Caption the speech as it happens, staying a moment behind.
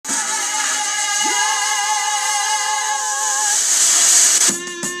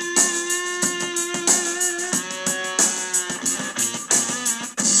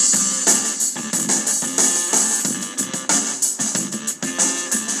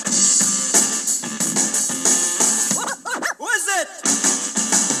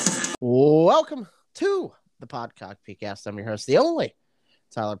welcome to the Podcock Peacast. I'm your host, the only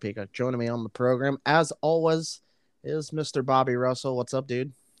Tyler Peacock. Joining me on the program, as always, is Mr. Bobby Russell. What's up,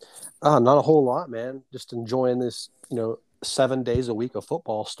 dude? Not a whole lot, man. Just enjoying this, 7 days a week of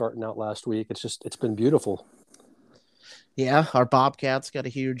football starting out last week. It's been beautiful. Yeah, our Bobcats got a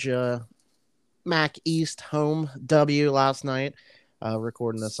huge MAC East home W last night.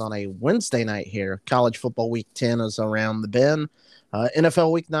 Recording this on a Wednesday night here. College football week 10 is around the bend.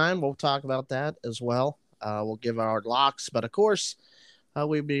 NFL week 9, we'll talk about that as well. We'll give our locks, but of course,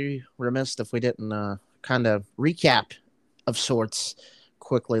 we'd be remiss if we didn't kind of recap of sorts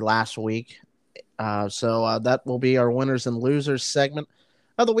quickly last week. So that will be our winners and losers segment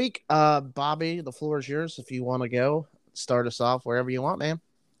of the week. Bobby, the floor is yours if you want to go. Start us off wherever you want, man.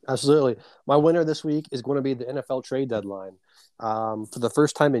 Absolutely. My winner this week is going to be the NFL trade deadline. For the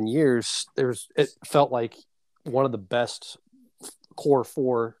first time in years, it felt like one of the best core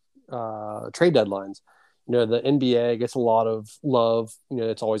four trade deadlines. The NBA gets a lot of love.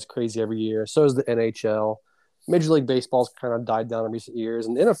 It's always crazy every year. So is the NHL. Major League Baseball's kind of died down in recent years.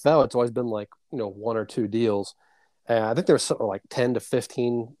 And the NFL, it's always been like, one or two deals. And I think there was something like 10 to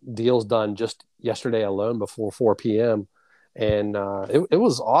 15 deals done just yesterday alone before 4 p.m. And it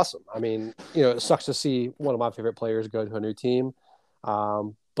was awesome. I mean, it sucks to see one of my favorite players go to a new team.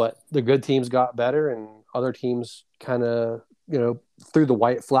 But the good teams got better and other teams kind of, threw the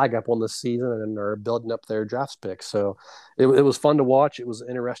white flag up on this season and are building up their draft picks. So it was fun to watch. It was an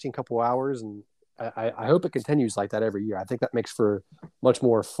interesting couple of hours, and I hope it continues like that every year. I think that makes for much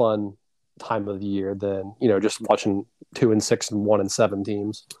more fun time of the year than, just watching 2 and 6 and 1 and 7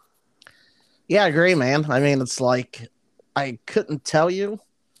 teams. Yeah, I agree, man. I mean, it's like I couldn't tell you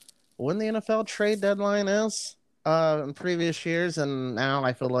when the NFL trade deadline is in previous years, and now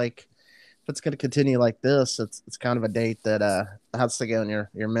I feel like if it's going to continue like this, it's kind of a date that has to go in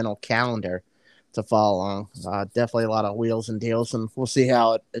your mental calendar to follow along. Definitely a lot of wheels and deals, and we'll see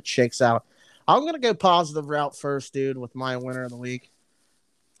how it shakes out. I'm going to go positive route first, dude, with my winner of the week.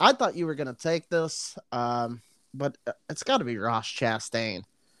 I thought you were going to take this, but it's got to be Ross Chastain.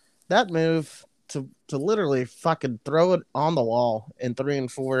 That move to literally fucking throw it on the wall in 3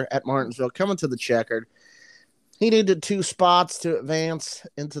 and 4 at Martinsville, coming to the checkered. He needed 2 spots to advance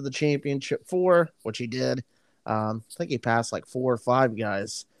into the championship 4, which he did. I think he passed like 4 or 5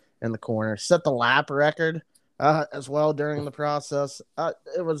 guys in the corner. Set the lap record as well during the process.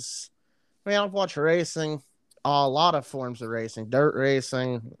 It was, I've watched racing, a lot of forms of racing, dirt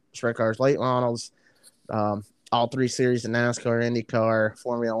racing, sprint cars, late models, all 3 series of NASCAR, IndyCar,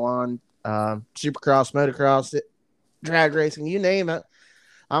 Formula One, Supercross, motocross, drag racing, you name it.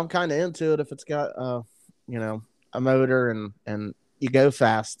 I'm kind of into it if it's got, a motor and you go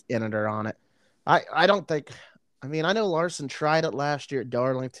fast in it or on it. I don't think, I know Larson tried it last year at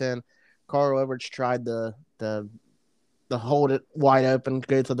Darlington. Carl Edwards tried the hold it wide open,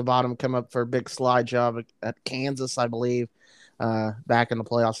 go to the bottom, come up for a big slide job at Kansas, I believe, back in the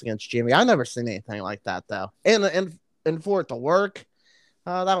playoffs against Jimmy. I never seen anything like that though. And for it to work,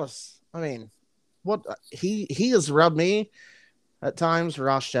 that was, what he has rubbed me at times.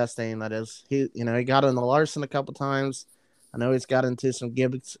 Ross Chastain, that is. He got into Larson a couple times. I know he's got into some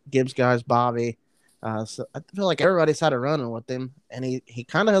Gibbs guys, Bobby. So I feel like everybody's had a run with him, and he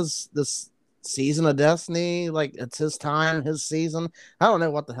kind of has this season of destiny. Like it's his time, his season. I don't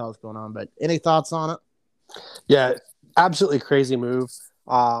know what the hell is going on, but any thoughts on it? Yeah, absolutely crazy move.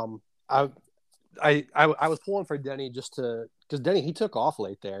 I was pulling for Denny because Denny, he took off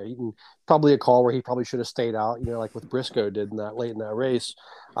late there. Probably a call where he probably should have stayed out, like with Briscoe did late in that race.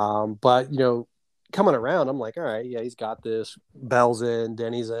 But coming around, I'm like, all right, yeah, he's got this. Bell's in,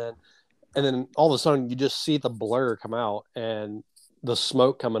 Denny's in, and then all of a sudden you just see the blur come out and the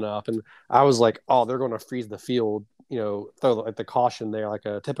smoke coming up, and I was like, oh, they're going to freeze the field, throw like the caution there like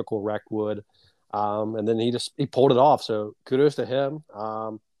a typical wreck would. And then he pulled it off. So kudos to him.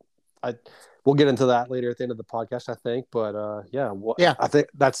 We'll get into that later at the end of the podcast, I think. But Yeah. I think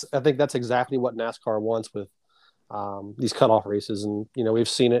that's exactly what NASCAR wants with these cutoff races, and we've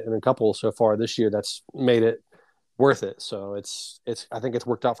seen it in a couple so far this year that's made it worth it. So I think it's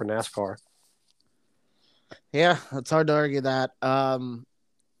worked out for NASCAR. Yeah, it's hard to argue that.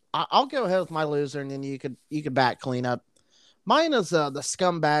 I'll go ahead with my loser, and then you could back clean up. Mine is the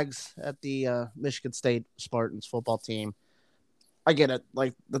scumbags at the Michigan State Spartans football team. I get it.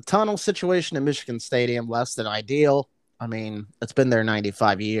 Like the tunnel situation in Michigan Stadium, less than ideal. It's been there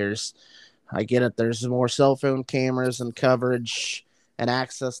 95 years. I get it. There's more cell phone cameras and coverage and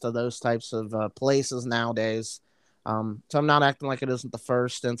access to those types of places nowadays. So I'm not acting like it isn't the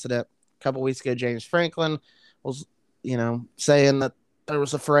first incident. A couple weeks ago, James Franklin was, saying that there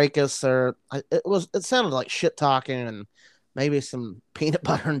was a fracas, or it sounded like shit talking, and maybe some peanut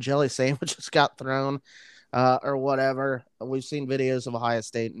butter and jelly sandwiches got thrown, or whatever. We've seen videos of Ohio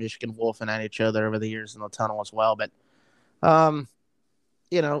State and Michigan wolfing at each other over the years in the tunnel as well. But um,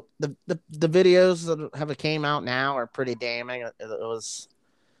 the videos that have came out now are pretty damning. It was,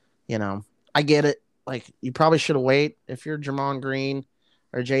 you know, I get it. Like, you probably should have waited if you're Jamon Green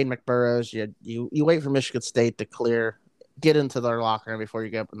or Jade McBurrows. You wait for Michigan State to get into their locker room before you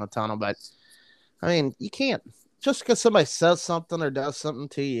get up in the tunnel. But I mean, you can't, just because somebody says something or does something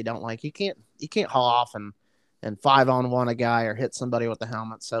to you don't like. You can't haul off and 5-on-1 a guy or hit somebody with the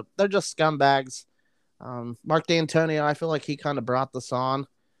helmet. So they're just scumbags. Mark D'Antonio, I feel like he kind of brought this on,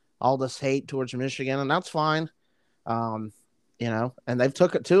 all this hate towards Michigan, and that's fine. Um, and they've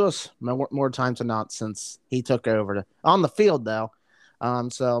took it to us more times than not since he took over on the field, though.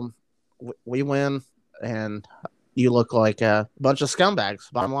 So we win, and you look like a bunch of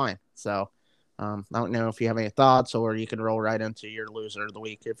scumbags, bottom line. So I don't know if you have any thoughts, or you can roll right into your loser of the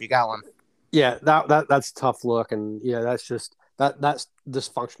week if you got one. Yeah, that's a tough look, and yeah, that's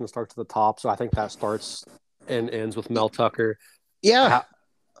dysfunction starts at the top. So I think that starts and ends with Mel Tucker. Yeah,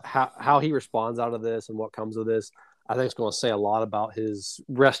 How how he responds out of this and what comes of this, I think it's going to say a lot about his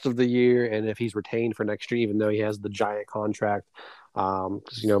rest of the year and if he's retained for next year, even though he has the giant contract.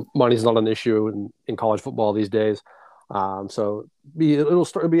 Because money's not an issue in college football these days. So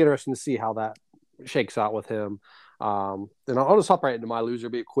it'll be interesting to see how that shakes out with him. And I'll just hop right into my loser,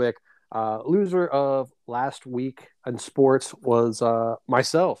 be quick. Loser of last week in sports was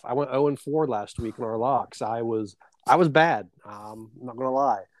myself. I went 0-4 last week in our locks. I was bad. I'm not gonna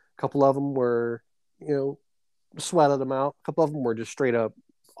lie. A couple of them were, sweated them out. A couple of them were just straight up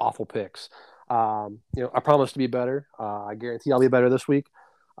awful picks. I promise to be better. I guarantee I'll be better this week.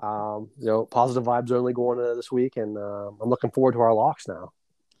 Positive vibes only going into this week, and I'm looking forward to our locks now.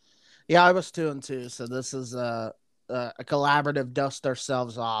 yeah, I was 2-2, so this is a collaborative dust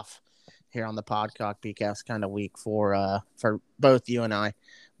ourselves off here on the podcast kind of week for both you and I.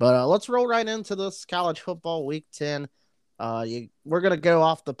 But let's roll right into this college football week 10. We're gonna go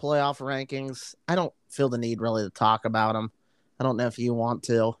off the playoff rankings. I don't feel the need really to talk about them. I don't know if you want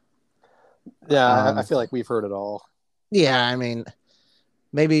to. Yeah, I Um, feel like we've heard it all. yeah, I mean,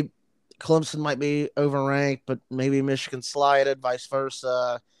 maybe Clemson might be overranked, but maybe Michigan slided, vice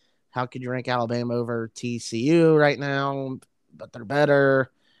versa. How could you rank Alabama over TCU right now? But they're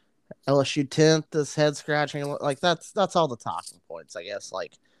better. LSU 10th is head scratching. Like, that's all the talking points, I guess.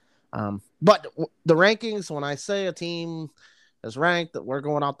 Like, but the rankings, when I say a team is ranked, that we're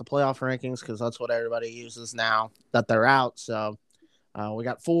going off the playoff rankings because that's what everybody uses now that they're out. So we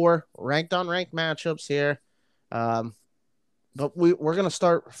got 4 ranked on ranked matchups here. Um, but we're going to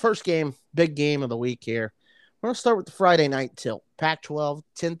start first game, big game of the week here. We're going to start with the Friday night tilt, Pac-12,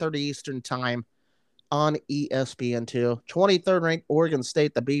 10:30 Eastern time on ESPN2. 23rd ranked Oregon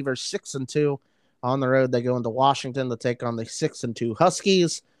State, the Beavers 6-2 on the road. They go into Washington to take on the 6-2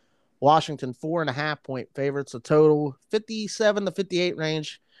 Huskies. Washington 4.5-point favorites. A total 57 to 58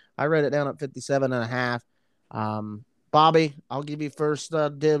 range. I wrote it down at 57.5. Bobby, I'll give you first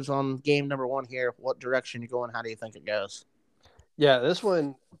dibs on game number 1 here. What direction you going? How do you think it goes? Yeah, this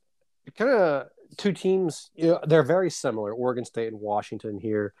one kind of two teams. They're very similar. Oregon State and Washington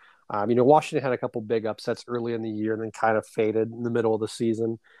here. Washington had a couple big upsets early in the year and then kind of faded in the middle of the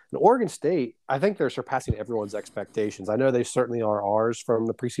season. And Oregon State, I think they're surpassing everyone's expectations. I know they certainly are ours from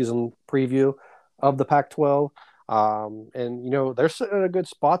the preseason preview of the Pac-12. They're sitting in a good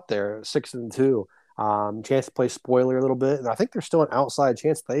spot there, 6-2. Chance to play spoiler a little bit, and I think there's still an outside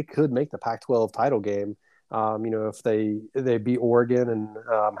chance they could make the Pac-12 title game. If they beat Oregon and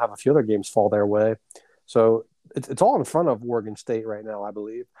have a few other games fall their way. So it's all in front of Oregon State right now, I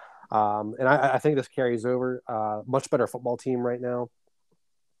believe. And I think this carries over. Much better football team right now.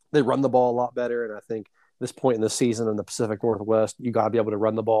 They run the ball a lot better, and I think this point in the season in the Pacific Northwest, you got to be able to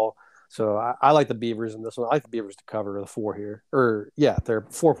run the ball. So I like the Beavers in this one. I like the Beavers to cover the 4 here. They're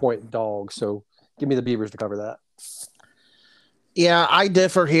 4-point dogs. So give me the Beavers to cover that. Yeah, I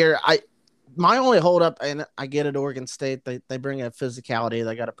differ here. My only holdup, and I get it, Oregon State, they bring a physicality.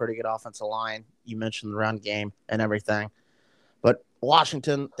 They got a pretty good offensive line. You mentioned the run game and everything. But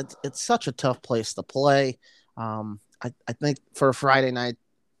Washington, it's such a tough place to play. I think for a Friday night,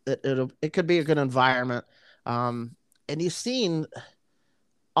 it could be a good environment. And you've seen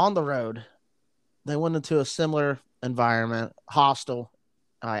on the road, they went into a similar environment, hostile.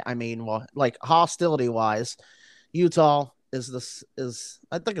 Like hostility wise, Utah is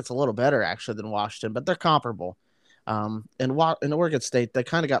I think it's a little better actually than Washington, but they're comparable. In Oregon State, they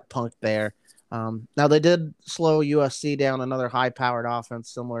kind of got punked there. Now they did slow USC down, another high-powered offense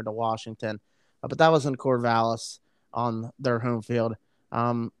similar to Washington, but that was in Corvallis on their home field.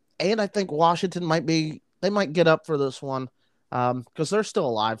 And I think Washington might get up for this one because they're still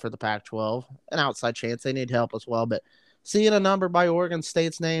alive for the Pac-12, an outside chance. They need help as well, but seeing a number by Oregon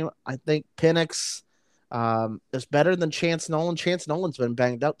State's name, I think Penix is better than Chance Nolan. Chance Nolan's been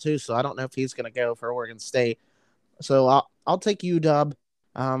banged up too, so I don't know if he's going to go for Oregon State. So I'll take UW.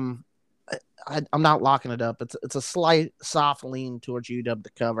 Um, I'm not locking it up. It's a slight soft lean towards UW to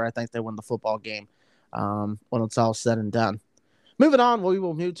cover. I think they win the football game when it's all said and done. Moving on, we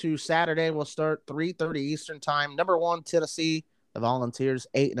will move to Saturday. We'll start 3:30 Eastern time. Number 1 Tennessee, the Volunteers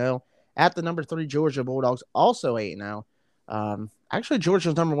 8-0 at the number 3 Georgia Bulldogs, also 8-0. Actually,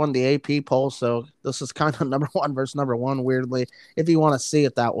 Georgia's number 1 the AP poll, so this is kind of number 1 versus number 1. Weirdly, if you want to see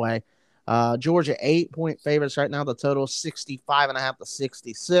it that way. Georgia 8-point favorites right now. The total 65.5 to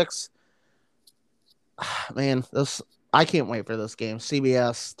 66. Man, I can't wait for this game.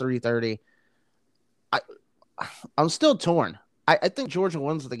 CBS 3:30. I I'm still torn. I think Georgia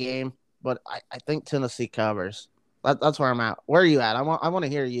wins the game, but I think Tennessee covers. That's where I'm at. Where are you at? I want to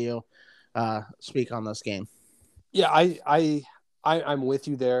hear you speak on this game. Yeah, I'm with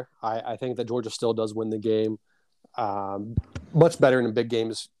you there. I think that Georgia still does win the game. Much better in big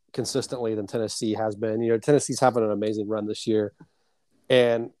games consistently than Tennessee has been. You know, Tennessee's having an amazing run this year,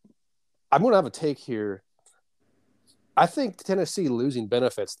 and I'm going to have a take here. I think Tennessee losing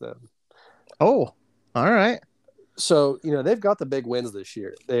benefits them. Oh, all right. So, you know, they've got the big wins this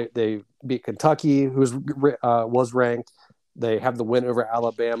year. They beat Kentucky, who was ranked. They have the win over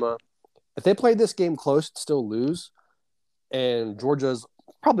Alabama. If they play this game close, still lose, and Georgia's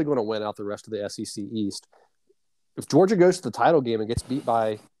probably going to win out the rest of the SEC East. If Georgia goes to the title game and gets beat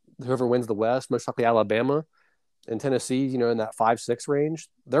by whoever wins the West, most likely Alabama, and Tennessee, you know, in that 5-6 range,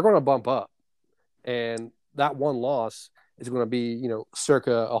 they're going to bump up. And that one loss is going to be, you know,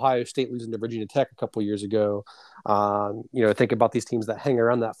 circa Ohio State losing to Virginia Tech a couple of years ago. You know, think about these teams that hang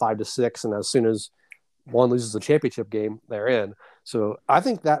around that 5-6, and as soon as one loses a championship game, they're in. So I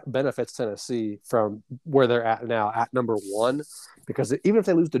think that benefits Tennessee from where they're at now at number 1, because even if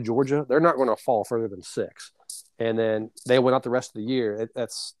they lose to Georgia, they're not going to fall further than 6. And then they went out the rest of the year.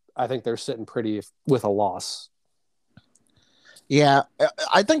 I think they're sitting pretty with a loss. Yeah,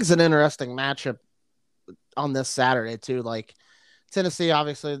 I think it's an interesting matchup on this Saturday too. Like Tennessee,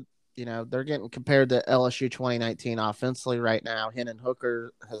 obviously, you know, they're getting compared to LSU 2019 offensively right now. Hendon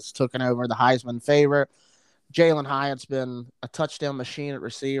Hooker has taken over the Heisman favorite. Jalen Hyatt's been a touchdown machine at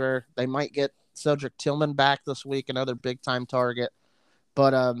receiver. They might get Cedric Tillman back this week, another big time target.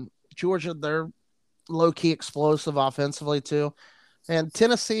 But Georgia, they're low key explosive offensively too. And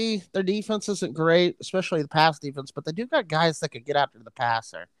Tennessee, their defense isn't great, especially the pass defense, but they do got guys that could get after the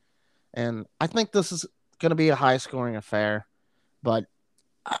passer. And I think this is going to be a high scoring affair. But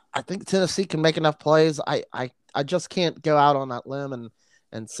I think Tennessee can make enough plays. I just can't go out on that limb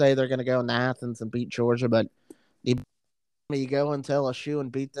and say they're going to go into Athens and beat Georgia. But you go into LSU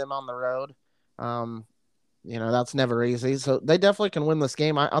and beat them on the road. You know, that's never easy. So they definitely can win this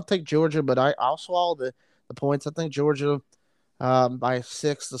game. I'll take Georgia, but I'll swallow the points. I think Georgia by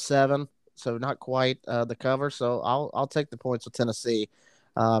 6-7, so not quite the cover. So I'll take the points with Tennessee.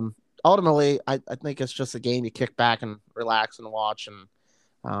 Ultimately, I think it's just a game you kick back and relax and watch.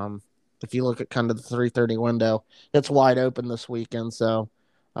 And if you look at kind of the 3:30 window, it's wide open this weekend. So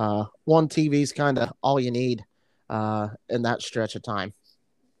one TV is kind of all you need in that stretch of time.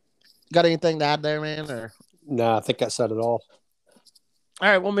 Got anything to add there, man? Or No, I think that said it all. all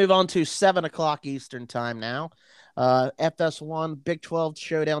right, we'll move on to 7 o'clock Eastern time now. FS1 Big 12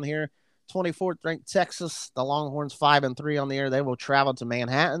 showdown here. 24th ranked Texas, the Longhorns 5-3 on the air. They will travel to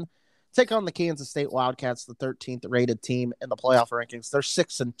Manhattan, take on the Kansas State Wildcats, the 13th rated team in the playoff rankings. They're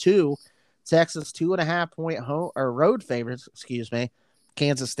 6-2. Texas 2.5 point home or road favorites. Excuse me.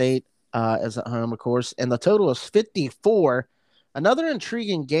 Kansas State is at home, of course, and the total is 54. Another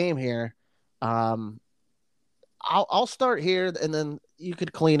intriguing game here. I'll start here, and then you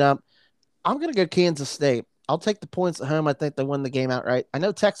could clean up. I'm going to go Kansas State. I'll take the points at home. I think they win the game outright. I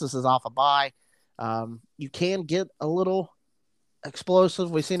know Texas is off a bye. You can get a little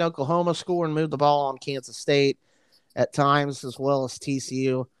explosive. We've seen Oklahoma score and move the ball on Kansas State at times, as well as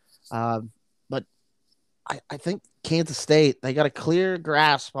TCU. But I think Kansas State, they got a clear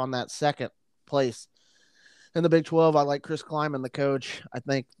grasp on that second place in the Big 12. I like Chris Kleiman, the coach. I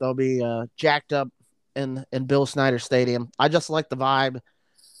think they'll be jacked up in Bill Snyder Stadium. I just like the vibe.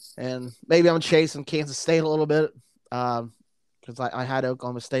 And maybe I'm chasing Kansas State a little bit because I had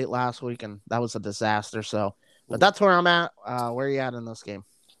Oklahoma State last week, and that was a disaster. So, but that's where I'm at. Where are you at in this game?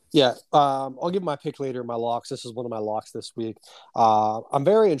 Yeah, I'll give my pick later. My locks. This is one of my locks this week. I'm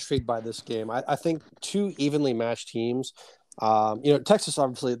very intrigued by this game. I think two evenly matched teams. Texas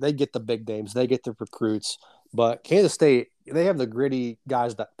obviously they get the big names, they get the recruits, but Kansas State they have the gritty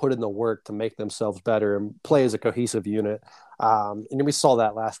guys that put in the work to make themselves better and play as a cohesive unit. And we saw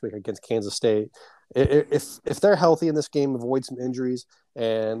that last week against Kansas State. If they're healthy in this game, avoid some injuries,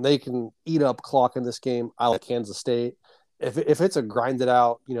 and they can eat up clock in this game, I like Kansas State. If it's a grinded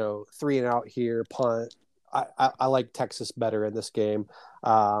out, 3-and-out here punt, I like Texas better in this game.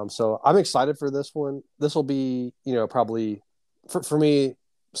 So I'm excited for this one. This will be, probably for me,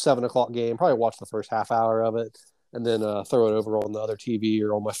 7 o'clock game. Probably watch the first half hour of it and then throw it over on the other TV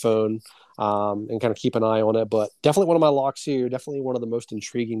or on my phone and kind of keep an eye on it. But definitely one of my locks here. Definitely one of the most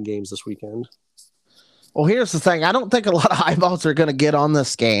intriguing games this weekend. Well, here's the thing. I don't think a lot of eyeballs are going to get on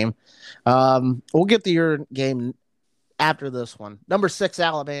this game. We'll get to your game after this one. Number 6,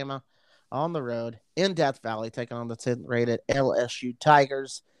 Alabama on the road in Death Valley, taking on the 10th-rated LSU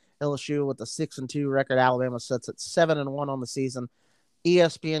Tigers. LSU with a 6-2 record. Alabama sits at 7-1 on the season.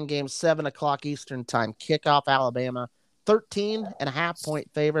 ESPN game, 7 o'clock Eastern time. Kickoff, Alabama, 13.5-point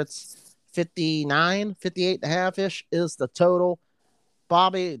favorites. 58.5-ish is the total.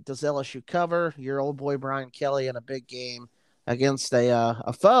 Bobby, does LSU cover? Your old boy Brian Kelly in a big game against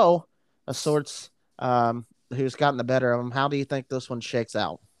a foe of sorts who's gotten the better of him. How do you think this one shakes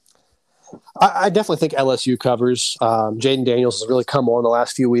out? I definitely think LSU covers. Jaden Daniels has really come on the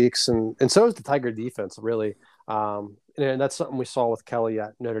last few weeks, and so has the Tiger defense, really. And that's something we saw with Kelly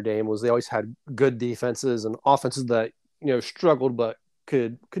at Notre Dame was they always had good defenses and offenses that struggled but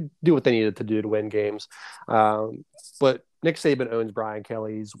could do what they needed to do to win games. But Nick Saban owns Brian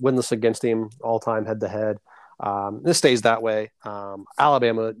Kelly. He's winless against him all time head to head. This stays that way.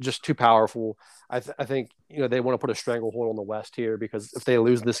 Alabama just too powerful. I think they want to put a stranglehold on the West here because if they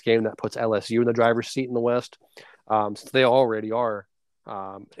lose this game, that puts LSU in the driver's seat in the West. Since they already are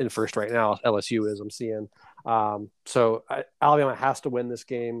in first right now, LSU is. I'm seeing. So Alabama has to win this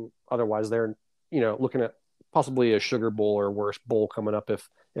game, otherwise they're looking at possibly a Sugar Bowl or worse bowl coming up if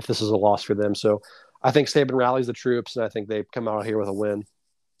this is a loss for them. So I think Saban rallies the troops, and I think they come out here with a win.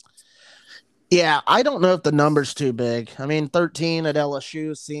 Yeah, I don't know if the number's too big. I mean, 13 at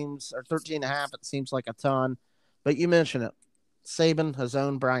LSU seems, or 13.5, it seems like a ton. But you mentioned it. Saban has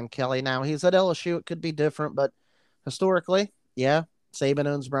owned Brian Kelly. Now, he's at LSU. It could be different, but historically, yeah, Saban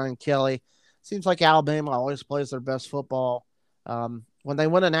owns Brian Kelly. Seems like Alabama always plays their best football. When they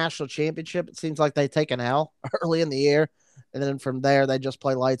win a national championship, it seems like they take an L early in the year. And then from there, they just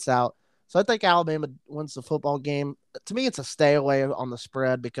play lights out. So I think Alabama wins the football game. To me, it's a stay away on the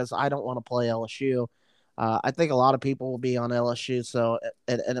spread because I don't want to play LSU. I think a lot of people will be on LSU, so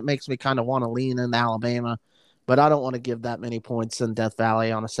it makes me kind of want to lean in Alabama, but I don't want to give that many points in Death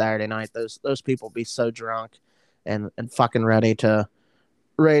Valley on a Saturday night. Those people will be so drunk and fucking ready to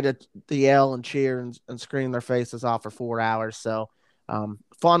yell and cheer and scream their faces off for 4 hours. So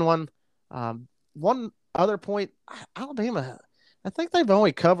fun one. One other point, Alabama, I think they've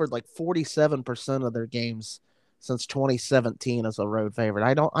only covered like 47% of their games since 2017 as a road favorite.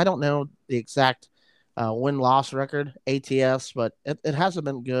 I don't know the exact win loss record ATS, but it hasn't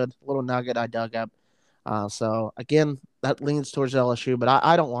been good. Little nugget I dug up. So again, that leans towards LSU, but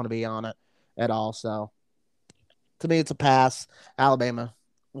I don't want to be on it at all. So to me, it's a pass. Alabama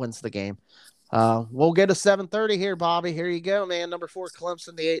wins the game. We'll get a 7:30 here, Bobby. Here you go, man. Number 4,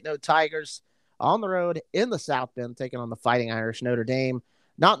 Clemson, the 8-0 Tigers on the road in the South Bend, taking on the Fighting Irish Notre Dame.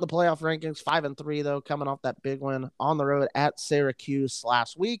 Not in the playoff rankings, 5-3 though, coming off that big win on the road at Syracuse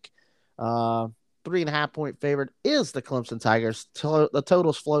last week. 3.5-point favorite is the Clemson Tigers. The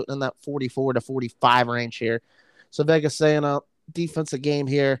total's floating in that 44 to 45 range here. So Vegas saying a defensive game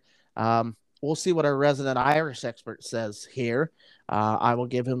here. We'll see what our resident Irish expert says here. I will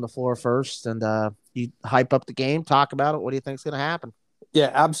give him the floor first, and you hype up the game, talk about it. What do you think is going to happen? Yeah,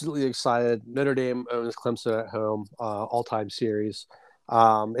 absolutely excited. Notre Dame owns Clemson at home, all-time series.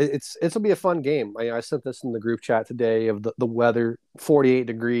 It'll be a fun game. I sent this in the group chat today of the weather: 48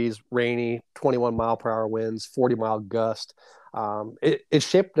 degrees, rainy, 21 mile per hour winds, 40-mile gust. It's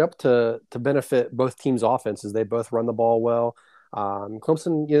shaped up to benefit both teams' offenses. They both run the ball well.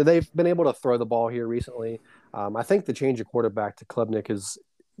 Clemson, they've been able to throw the ball here recently. I think the change of quarterback to Klubnik has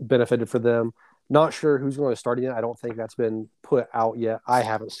benefited for them. Not sure who's going to start yet. I don't think that's been put out yet. I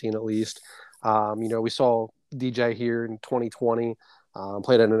haven't seen at least. We saw DJ here in 2020,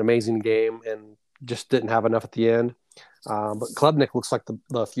 played an amazing game and just didn't have enough at the end. But Klubnik looks like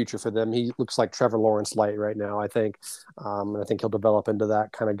the future for them. He looks like Trevor Lawrence light right now, I think. And I think he'll develop into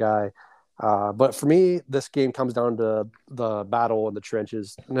that kind of guy. But for me, this game comes down to the battle in the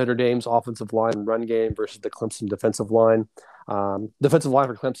trenches. Notre Dame's offensive line and run game versus the Clemson defensive line. Defensive line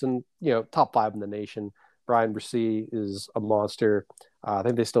for Clemson, top 5 in the nation. Brian Bresee is a monster. I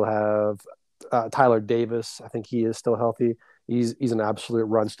think they still have Tyler Davis. I think he is still healthy. He's an absolute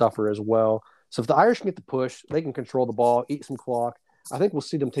run stuffer as well. So if the Irish can get the push, they can control the ball, eat some clock. I think we'll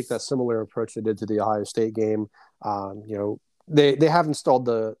see them take that similar approach they did to the Ohio State game. They have installed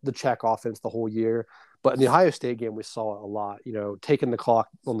the check offense the whole year, but in the Ohio State game we saw it a lot. Taking the clock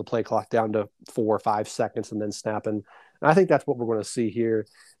on the play clock down to 4 or 5 seconds and then snapping. And I think that's what we're going to see here,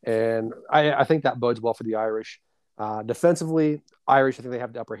 and I think that bodes well for the Irish. Defensively, Irish, I think they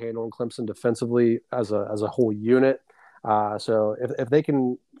have the upper hand on Clemson defensively as a whole unit. So if they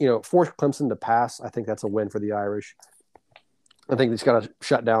can force Clemson to pass, I think that's a win for the Irish. I think they just got to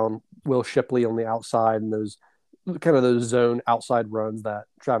shut down Will Shipley on the outside and those zone outside runs that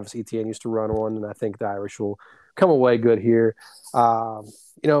Travis Etienne used to run on, and I think the Irish will come away good here.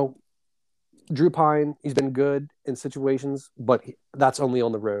 Drew Pine, he's been good in situations, but that's only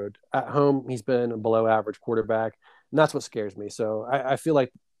on the road. At home, he's been a below average quarterback, and that's what scares me. So I feel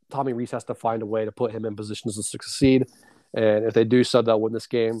like Tommy Rees has to find a way to put him in positions to succeed, and if they do so, they'll win this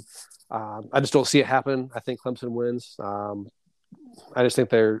game. I just don't see it happen. I think Clemson wins. I just think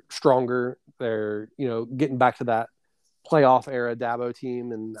they're stronger. They're getting back to that playoff era Dabo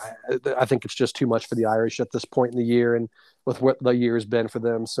team, and I think it's just too much for the Irish at this point in the year and with what the year has been for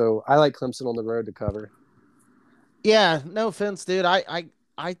them. So I like Clemson on the road to cover. Yeah, no offense, dude. I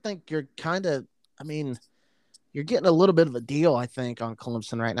think you're kind of. I mean, you're getting a little bit of a deal, I think, on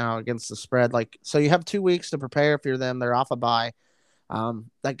Clemson right now against the spread. Like, so you have 2 weeks to prepare if you're them. They're off a bye.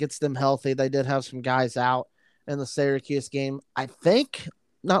 That gets them healthy. They did have some guys out in the Syracuse game. I think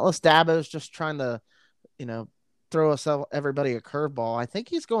not unless Dabo's just trying to, throw everybody a curveball. I think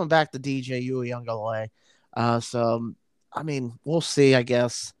he's going back to DJ Uiagalelei. So I mean, we'll see, I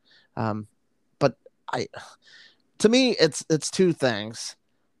guess. But to me, it's two things.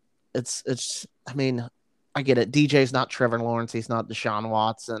 I mean, I get it. DJ's not Trevor Lawrence. He's not Deshaun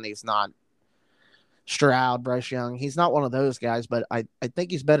Watson. He's not Stroud, Bryce Young. He's not one of those guys, but I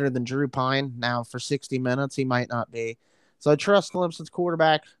think he's better than Drew Pine. Now, for 60 minutes, he might not be. So I trust Clemson's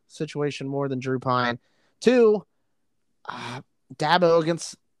quarterback situation more than Drew Pine. Two, Dabo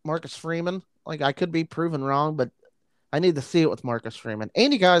against Marcus Freeman. Like, I could be proven wrong, but I need to see it with Marcus Freeman.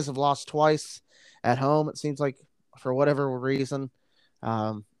 And you guys have lost twice at home, it seems like, for whatever reason.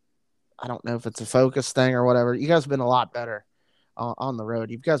 I don't know if it's a focus thing or whatever. You guys have been a lot better on the road.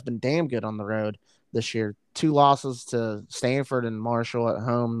 You guys been damn good on the road this year. 2 losses to Stanford and Marshall at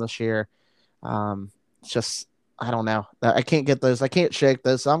home this year. It's just, I don't know. I can't get those. I can't shake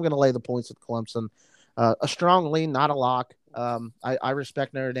this. So I'm going to lay the points with Clemson. A strong lean, not a lock. I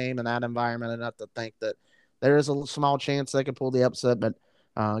respect Notre Dame in that environment enough to think that there is a small chance they could pull the upset, but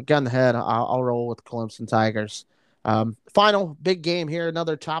gun to head, I'll roll with Clemson Tigers. Final big game here,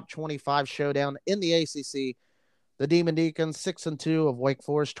 another top 25 showdown in the ACC. The Demon Deacons, 6-2 of Wake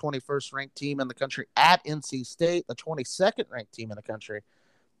Forest, 21st ranked team in the country at NC State, the 22nd ranked team in the country.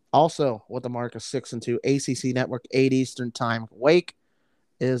 Also with a mark of 6-2, ACC Network, 8 Eastern Time. Wake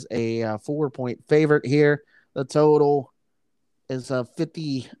is a 4-point favorite here. The total is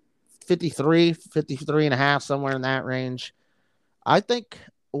 53 and a half, somewhere in that range. I think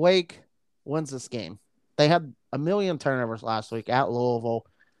Wake wins this game. They had a million turnovers last week at Louisville.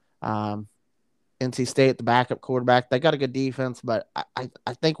 NC State, the backup quarterback. They got a good defense, but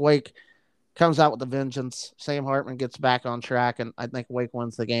I think Wake comes out with a vengeance. Sam Hartman gets back on track, and I think Wake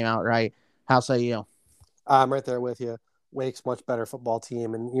wins the game outright. How say you? I'm right there with you. Wake's much better football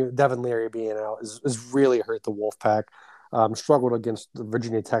team, and Devin Leary being out is really hurt the Wolfpack. Struggled against the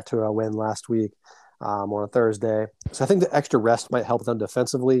Virginia Tech to a win last week on a Thursday. So I think the extra rest might help them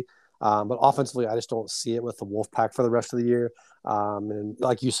defensively. But offensively, I just don't see it with the Wolfpack for the rest of the year. And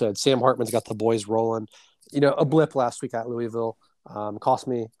like you said, Sam Hartman's got the boys rolling. A blip last week at Louisville cost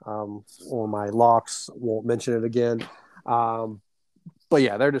me on my locks. Won't mention it again. But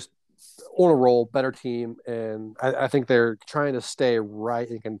yeah, they're just on a roll, better team. And I think they're trying to stay right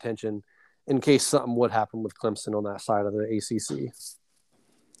in contention in case something would happen with Clemson on that side of the ACC.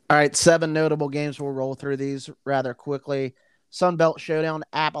 All right, 7 notable games. We'll roll through these rather quickly. Sun Belt Showdown,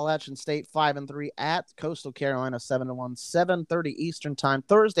 Appalachian State 5-3 at Coastal Carolina 7-1, 7:30 Eastern Time,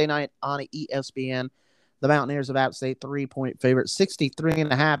 Thursday night on ESPN. The Mountaineers of App State 3-point favorite,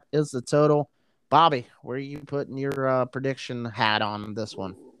 63.5 is the total. Bobby, where are you putting your prediction hat on this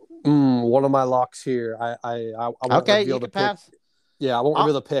one? One of my locks here. I won't Okay, reveal you the can pick. pass. Yeah, I won't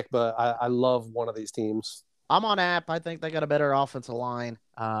reveal the pick, but I love one of these teams. I'm on App. I think they got a better offensive line.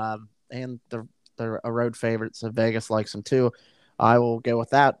 and they're a road favorite, so Vegas likes them too. I will go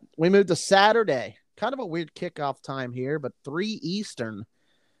with that. We move to Saturday. Kind of a weird kickoff time here, but 3 Eastern.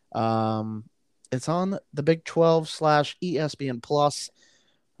 Um, it's on the Big 12 slash ESPN Plus.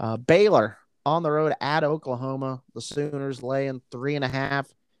 Baylor on the road at Oklahoma. The Sooners laying 3.5.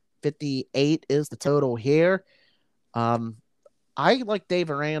 58 is the total here. Um, I like Dave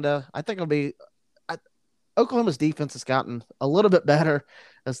Aranda. I think it'll be Oklahoma's defense has gotten a little bit better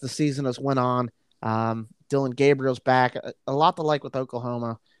as the season has went on. Dylan Gabriel's back. A lot to like with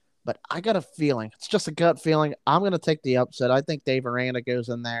Oklahoma, but I got a feeling. It's just a gut feeling. I'm going to take the upset. I think Dave Aranda goes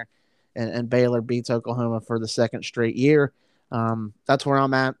in there and Baylor beats Oklahoma for the second straight year. That's where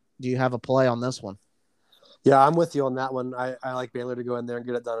I'm at. Do you have a play on this one? Yeah, I'm with you on that one. I like Baylor to go in there and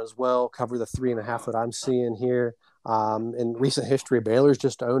get it done as well. Cover the 3.5 that I'm seeing here. In recent history, Baylor's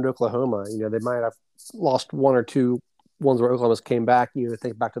just owned Oklahoma. They might have lost one or two ones where Oklahoma's came back.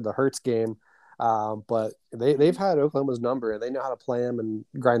 Think back to the Hurts game. But they've had Oklahoma's number, and they know how to play them and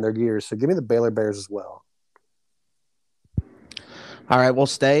grind their gears. So give me the Baylor Bears as well. All right, we'll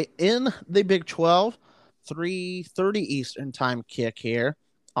stay in the Big 12. 3:30 Eastern time kick here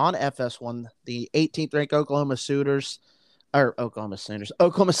on FS1. The 18th ranked Oklahoma State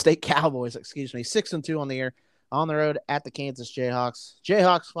Cowboys, 6-2 on the year, on the road at the Kansas Jayhawks.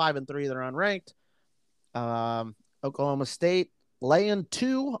 Jayhawks 5-3, they're unranked. Oklahoma State laying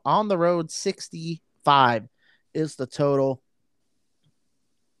 2 on the road. 65 is the total.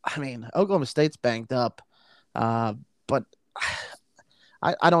 I mean, Oklahoma State's banged up, but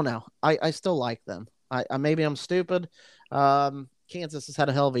I don't know. I still like them. I maybe I'm stupid. Kansas has had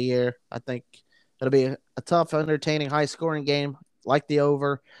a hell of a year. I think it'll be a tough, entertaining, high-scoring game, like the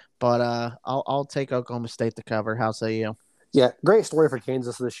over. But I'll take Oklahoma State to cover. How say you? Yeah, great story for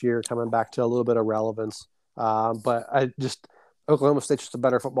Kansas this year, coming back to a little bit of relevance. But Oklahoma State's just a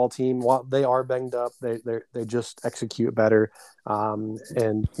better football team. While they are banged up, they just execute better. And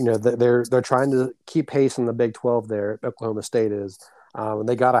they're trying to keep pace in the Big 12. There, Oklahoma State is, and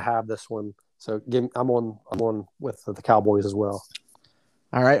they got to have this one. So I'm on with the Cowboys as well.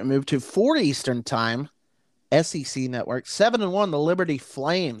 All right, move to 4 Eastern time. SEC Network 7-1. The Liberty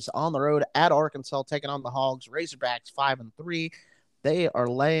Flames on the road at Arkansas, taking on the Hogs. Razorbacks 5-3. They are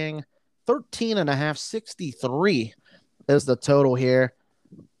laying 13.5. 63 is the total here.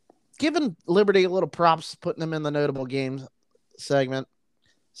 Giving Liberty a little props, putting them in the notable games segment.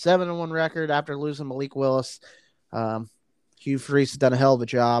 7-1 record after losing Malik Willis. Hugh Freeze has done a hell of a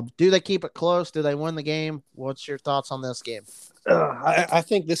job. Do they keep it close? Do they win the game? What's your thoughts on this game? I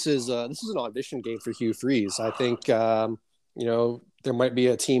think this is an audition game for Hugh Freeze. I think there might be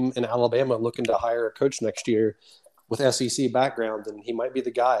a team in Alabama looking to hire a coach next year with SEC background, and he might be the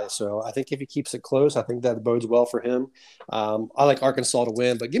guy. So I think if he keeps it close, I think that bodes well for him. I like Arkansas to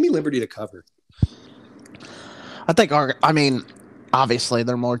win, but give me Liberty to cover. I think obviously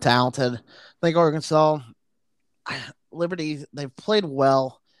they're more talented. I think Arkansas, Liberty, they've played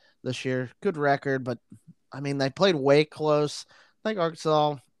well this year. Good record, but they played way close. I think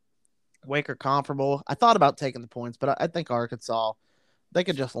Arkansas, Wake are comparable. I thought about taking the points, but I think Arkansas, they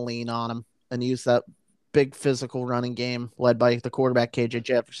could just lean on them and use that big physical running game led by the quarterback, KJ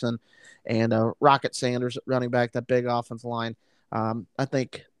Jefferson, and Rocket Sanders running back, that big offensive line. I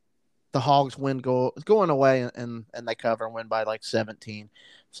think the Hogs going away and they cover and win by like 17.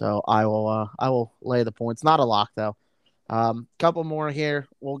 So I will lay the points. Not a lock though. Couple more here.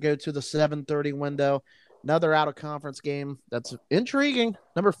 We'll go to the 7:30 window. Another out of conference game that's intriguing.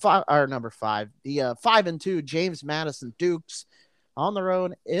 Number five. The 5-2 James Madison Dukes on the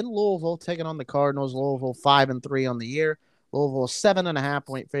road in Louisville, taking on the Cardinals. Louisville 5-3 on the year. Louisville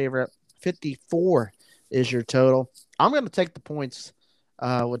 7.5-point favorite. 54 is your total. I'm going to take the points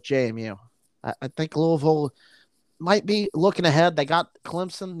with JMU. I think Louisville might be looking ahead. They got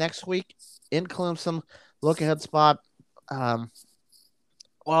Clemson next week in Clemson. Look ahead spot. Well,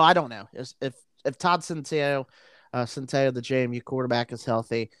 I don't know. If Todd Centeio, the JMU quarterback, is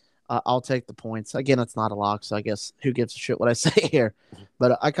healthy, I'll take the points. Again, it's not a lock, so I guess who gives a shit what I say here.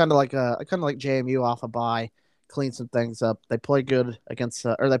 But I kind of like JMU off a bye, clean some things up. They play good against,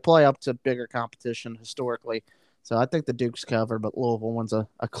 or they play up to bigger competition historically. So I think the Dukes cover, but Louisville wins a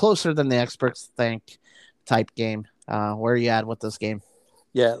closer than the experts think type game. Where are you at with this game?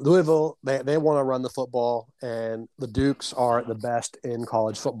 Yeah, Louisville, they want to run the football, and the Dukes are the best in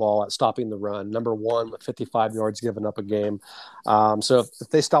college football at stopping the run. Number one with 55 yards given up a game. So if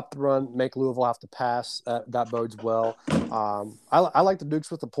they stop the run, make Louisville have to pass, that bodes well. I like the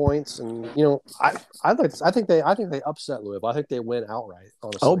Dukes with the points, and I think they upset Louisville. I think they win outright.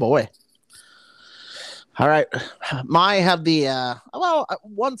 Honestly. Oh boy. All right, my have the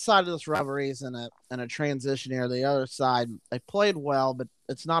one side of this rivalry is in a transition here. The other side, they played well, but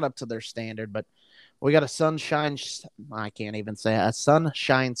it's not up to their standard. But we got a sunshine. I can't even say a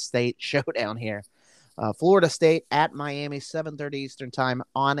sunshine state showdown here. Florida State at Miami, 7:30 Eastern time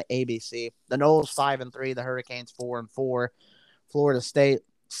on ABC. The Noles 5-3, the Hurricanes 4-4. Florida State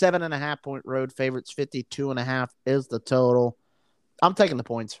 7.5 point road favorites, 52.5 is the total. I'm taking the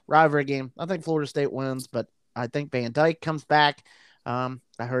points. Rivalry game. I think Florida State wins, but I think Van Dyke comes back. I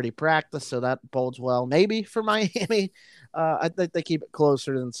heard he practiced, so that bodes well. Maybe for Miami. I think they keep it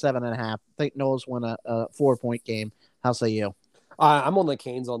closer than 7.5. I think Noles win a 4 point game. How say you? I'm on the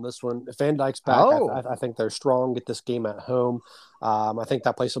Canes on this one. If Van Dyke's back, Oh, I think they're strong. Get this game at home. I think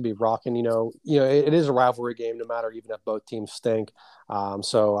that place will be rocking. It is a rivalry game, no matter even if both teams stink.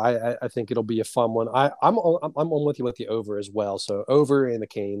 So I think it'll be a fun one. I'm on with the over as well. So over in the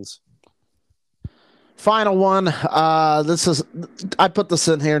Canes. final one. This is I put this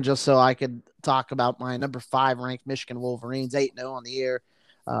in here just so I could talk about my number 5 ranked Michigan Wolverines, 8-0 on the year.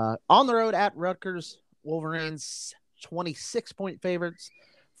 On the road at Rutgers, Wolverines 26 point favorites,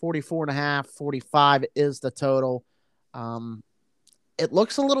 44.5, 45 is the total. Um, it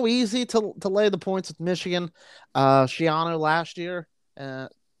looks a little easy to lay the points with Michigan. Shiano last year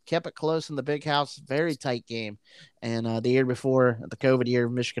kept it close in the big house, very tight game. And the year before, the COVID year,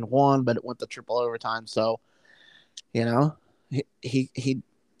 Michigan won, but it went to triple overtime. So, you know, he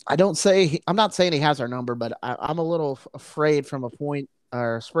I don't say I'm not saying he has our number, but I'm a little afraid from a point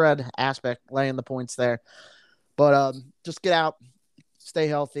or spread aspect laying the points there. But just get out, stay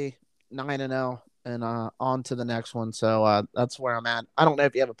healthy, 9-0, and on to the next one. So that's where I'm at. I don't know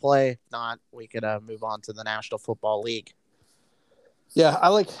if you have a play. If not, we could move on to the National Football League. Yeah, I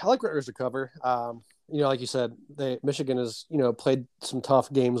like Rutgers to cover. Like you said, Michigan has played some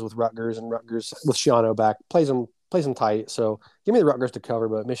tough games with Rutgers, and Rutgers with Shiano back plays them tight. So give me the Rutgers to cover,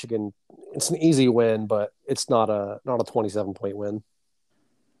 but Michigan, it's an easy win, but it's not a 27 point win.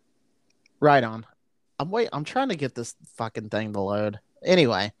 Right on. I'm trying to get this fucking thing to load.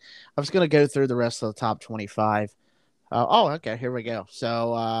 Anyway, I was gonna go through the rest of the top 25. Okay, here we go.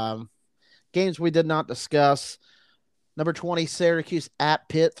 So games we did not discuss. Number 20, Syracuse at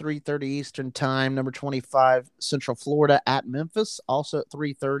Pitt, 3:30 Eastern time. Number 25, Central Florida at Memphis, also at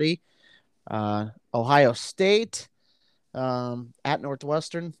 3:30. Ohio State at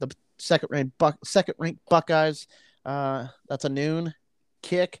Northwestern, the second ranked Buckeyes. That's a noon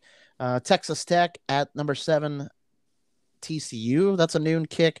kick. Texas Tech at number 7, TCU. That's a noon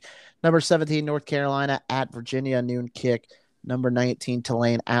kick. Number 17, North Carolina at Virginia, noon kick. Number 19,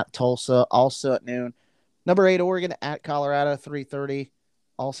 Tulane at Tulsa, also at noon. Number 8, Oregon at Colorado, 3:30.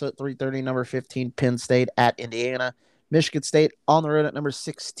 Also at 3:30. Number 15, Penn State at Indiana. Michigan State on the road at number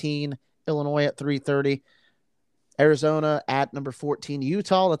 16, Illinois at 3:30. Arizona at number 14,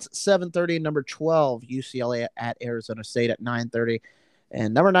 Utah. That's at 7:30. Number 12, UCLA at Arizona State at 9:30.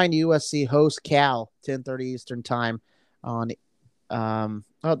 And number 9, USC hosts Cal, 10:30 Eastern time on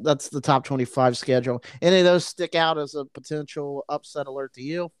that's the top 25 schedule. Any of those stick out as a potential upset alert to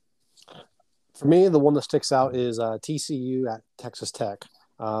you? For me, the one that sticks out is TCU at Texas Tech.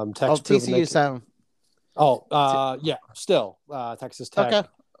 Oh, Tech's proven they TCU can. sound. Yeah, still Texas Tech. Okay.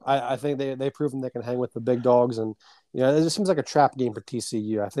 I think they've proven they can hang with the big dogs, and it just seems like a trap game for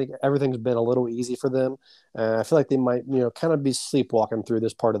TCU. I think everything's been a little easy for them. I feel like they might kind of be sleepwalking through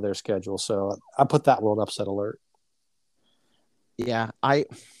this part of their schedule. So I put that one on upset alert. Yeah, I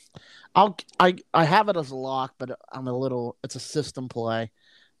have it as a lock, but I'm a little. It's a system play,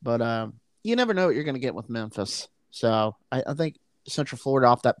 but you never know what you're going to get with Memphis. So I think Central Florida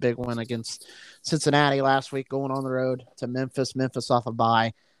off that big win against Cincinnati last week, going on the road to Memphis. Memphis off a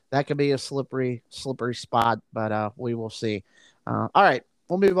bye. That could be a slippery spot, but we will see. All right,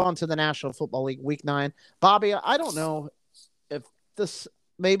 we'll move on to the National Football League Week 9. Bobby, I don't know if this.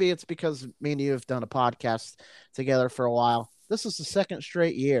 Maybe it's because me and you have done a podcast together for a while. This is the second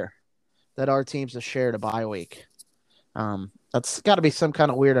straight year that our teams have shared a bye week. That's got to be some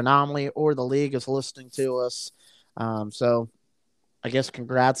kind of weird anomaly, or the league is listening to us. So I guess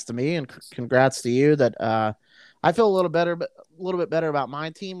congrats to me and congrats to you that I feel a little bit better about my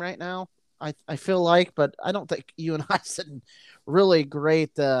team right now. I feel like, but I don't think you and I sit in really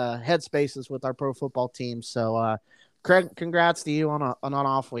great headspaces with our pro football team. So, Craig, congrats to you on an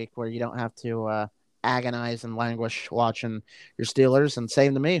off week where you don't have to agonize and languish watching your Steelers, and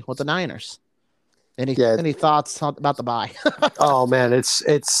same to me with the Niners. Yeah. Any thoughts about the bye? Oh man, it's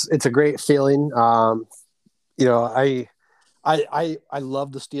a great feeling. I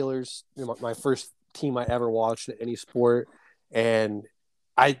love the Steelers. My first team I ever watched in any sport, and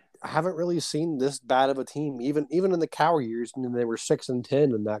haven't really seen this bad of a team. Even in the Cower years, and they were 6-10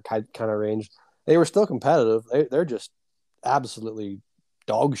 in that kind of range. They were still competitive. They're just absolutely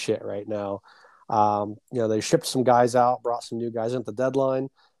dog shit right now. They shipped some guys out, brought some new guys in at the deadline.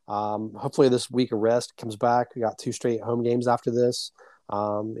 Hopefully this week of rest comes back. We got 2 straight home games after this.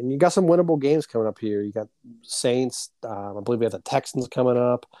 And you got some winnable games coming up here. You got Saints. I believe we have the Texans coming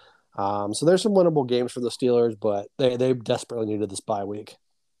up. So there's some winnable games for the Steelers, but they desperately needed this bye week.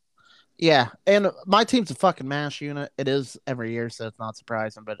 Yeah, and my team's a fucking mash unit. It is every year, so it's not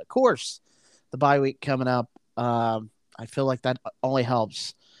surprising. But of course, the bye week coming up, I feel like that only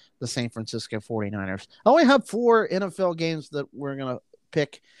helps the San Francisco 49ers. I only have 4 NFL games that we're going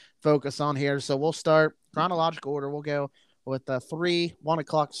to focus on here. So we'll start chronological order. We'll go with the 1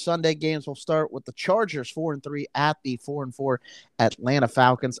 o'clock Sunday games. We'll start with the Chargers 4-3 at the 4-4 Atlanta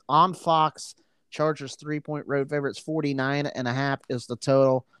Falcons on Fox. Chargers 3-point road favorites, 49.5 is the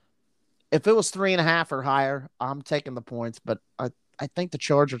total. If it was 3.5 or higher, I'm taking the points, but I think the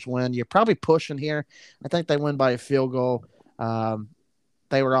Chargers win. You're probably pushing here. I think they win by a field goal.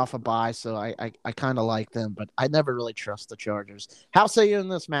 They were off a bye, so I kind of like them, but I never really trust the Chargers. How say you in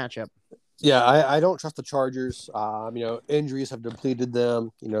this matchup? Yeah, I don't trust the Chargers. Injuries have depleted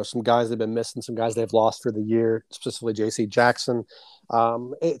them. Some guys they've been missing, some guys they've lost for the year, specifically J.C. Jackson.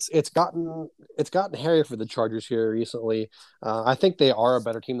 It's gotten hairy for the Chargers here recently. I think they are a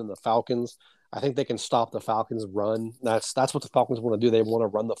better team than the Falcons. I think they can stop the Falcons' run. That's what the Falcons want to do. They want to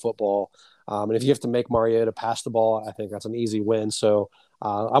run the football. And if you have to make Mariota pass the ball, I think that's an easy win. So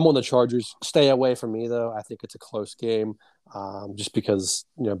I'm on the Chargers. Stay away from me, though. I think it's a close game, just because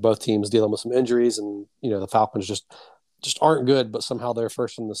both teams dealing with some injuries, and the Falcons just aren't good, but somehow they're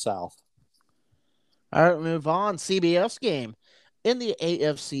first in the South. All right, move on. CBS game in the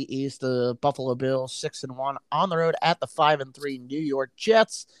AFC East. The Buffalo Bills 6-1 on the road at the 5-3 New York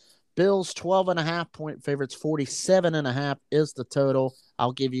Jets. Bills 12.5 point favorites. 47.5 is the total.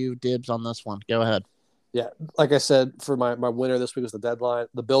 I'll give you dibs on this one. Go ahead. Yeah, like I said, for my winner this week was the deadline.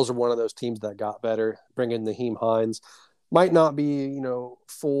 The Bills are one of those teams that got better. Bring in Naheem Hines. Might not be,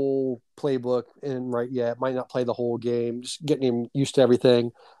 full playbook in right yet. Might not play the whole game. Just getting him used to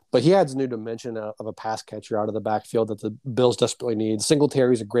everything. But he adds a new dimension of a pass catcher out of the backfield that the Bills desperately need.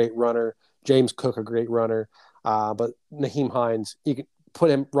 Singletary's a great runner. James Cook a great runner. But Naheem Hines, you can put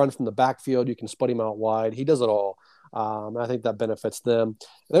him run from the backfield. You can split him out wide. He does it all. I think that benefits them.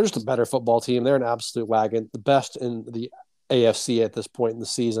 They're just a better football team. They're an absolute wagon, the best in the AFC at this point in the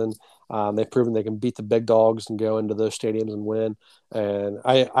season. They've proven they can beat the big dogs and go into those stadiums and win. And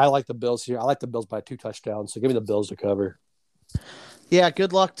I like the Bills here. I like the Bills by 2 touchdowns. So give me the Bills to cover. Yeah,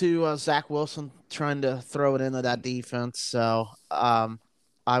 good luck to Zach Wilson trying to throw it into that defense. So I'll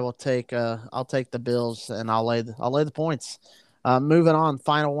take the Bills, and I'll lay the points. Moving on,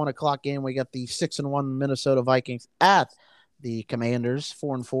 final 1 o'clock game. We got the 6-1 Minnesota Vikings at the Commanders.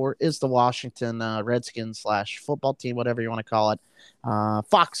 4-4 is the Washington Redskins / football team, whatever you want to call it.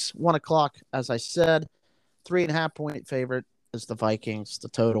 Fox 1 o'clock, as I said, 3.5 point favorite is the Vikings. The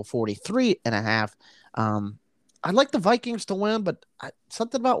total 43.5. I'd like the Vikings to win, but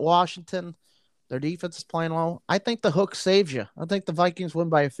something about Washington. Their defense is playing well. I think the hook saves you. I think the Vikings win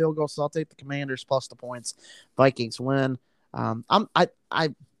by a field goal, so I'll take the Commanders plus the points. Vikings win. I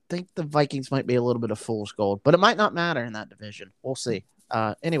think the Vikings might be a little bit of fool's gold, but it might not matter in that division. We'll see.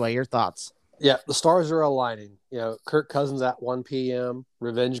 Anyway, your thoughts? Yeah, the stars are aligning. Kirk Cousins at 1 p.m.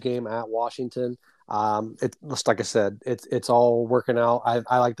 Revenge game at Washington. It's like I said, it's all working out.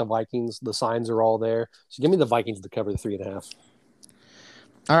 I like the Vikings. The signs are all there. So give me the Vikings to cover the 3.5.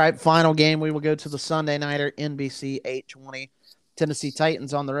 All right, final game. We will go to the Sunday nighter, NBC 8:20. Tennessee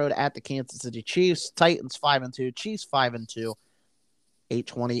Titans on the road at the Kansas City Chiefs. Titans 5-2, Chiefs 5-2.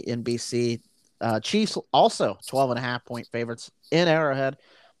 8:20 NBC. Chiefs also 12.5 point favorites in Arrowhead.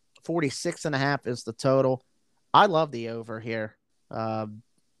 46.5 is the total. I love the over here.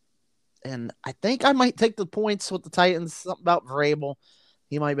 And I think I might take the points with the Titans. Something about Vrabel.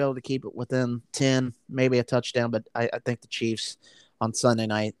 He might be able to keep it within 10, maybe a touchdown, but I think the Chiefs on Sunday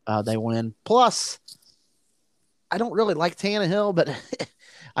night, they win. Plus, I don't really like Tannehill, but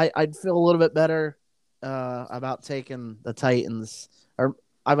I'd feel a little bit better about taking the Titans, or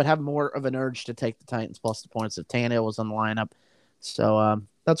I would have more of an urge to take the Titans plus the points if Tannehill was on the lineup. So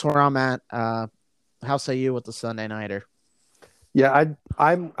that's where I'm at. How say you with the Sunday nighter? Yeah,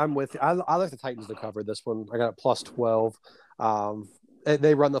 I'm with you. I like the Titans to cover this one. I got a plus 12.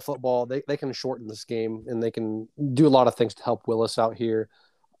 They run the football. They can shorten this game, and they can do a lot of things to help Willis out here.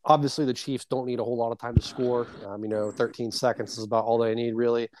 Obviously, the Chiefs don't need a whole lot of time to score. 13 seconds is about all they need,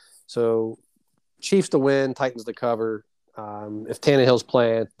 really. So, Chiefs to win, Titans to cover. If Tannehill's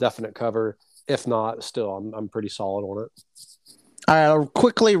playing, definite cover. If not, still, I'm pretty solid on it. All right, I'll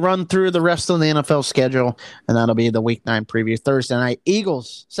quickly run through the rest of the NFL schedule, and that'll be the Week 9 preview. Thursday night,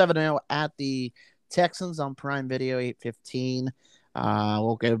 Eagles 7-0 at the Texans on Prime Video, 8:15.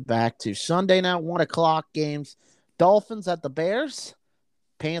 We'll go back to Sunday night, 1 o'clock games. Dolphins at the Bears,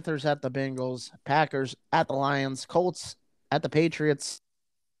 Panthers at the Bengals, Packers at the Lions, Colts at the Patriots,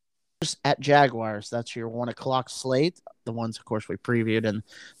 at Jaguars. That's your 1 o'clock slate. The ones, of course, we previewed, and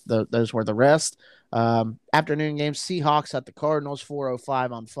those were the rest. Afternoon games: Seahawks at the Cardinals,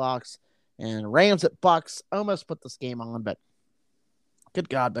 4:05 on Fox, and Rams at Bucks. Almost put this game on, but good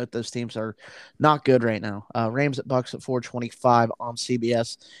God, both those teams are not good right now. Rams at Bucks at 4:25 on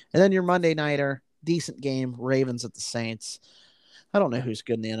CBS, and then your Monday nighter, decent game: Ravens at the Saints. I don't know who's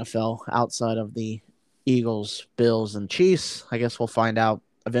good in the NFL outside of the Eagles, Bills, and Chiefs. I guess we'll find out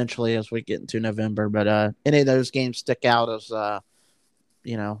eventually as we get into November. But any of those games stick out as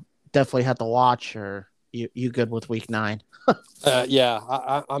definitely have to watch. Or you good with Week 9? Yeah,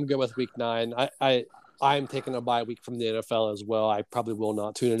 I'm good with Week 9. I'm taking a bye week from the NFL as well. I probably will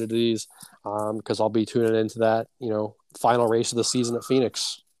not tune into these because I'll be tuning into that final race of the season at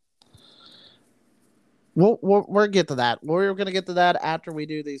Phoenix. We'll get to that. We're going to get to that after we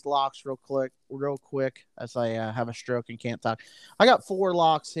do these locks real quick, as I have a stroke and can't talk. I got 4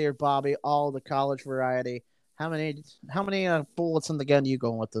 locks here, Bobby, all the college variety. How many bullets in the gun you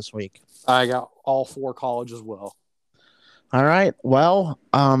going with this week? I got all 4 college as well. All right. Well,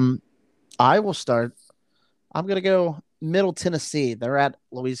 I will start. I'm going to go Middle Tennessee. They're at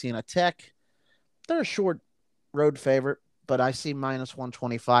Louisiana Tech. They're a short road favorite, but I see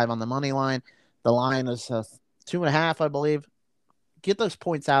 -125 on the money line. The line is 2.5, I believe. Get those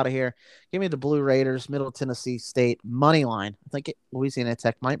points out of here. Give me the Blue Raiders, Middle Tennessee State money line. I think Louisiana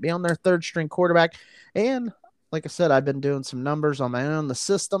Tech might be on their third string quarterback. And like I said, I've been doing some numbers on my own. The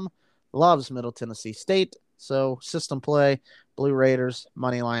system loves Middle Tennessee State. So system play, Blue Raiders,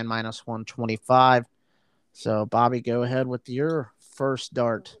 money line -125. So, Bobby, go ahead with your first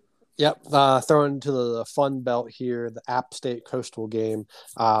dart. Yep, throwing to the fun belt here, the App State Coastal game.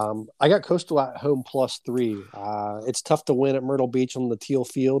 I got Coastal at home +3. It's tough to win at Myrtle Beach on the teal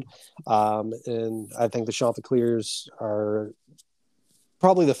field, and I think the Chanticleers are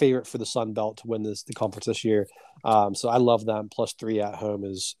probably the favorite for the Sun Belt to win the conference this year. So I love them. +3 at home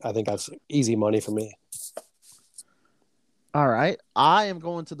I think that's easy money for me. All right, I am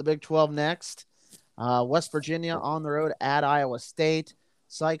going to the Big 12 next. West Virginia on the road at Iowa State.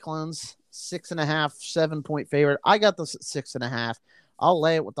 Cyclones 6.5, 7-point favorite. I got this at 6.5. I'll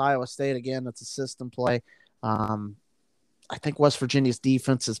lay it with Iowa State again. It's a system play. I think West Virginia's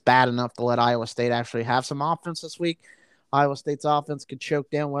defense is bad enough to let Iowa State actually have some offense this week. Iowa State's offense could choke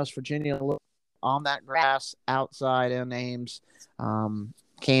down West Virginia a little on that grass outside in Ames,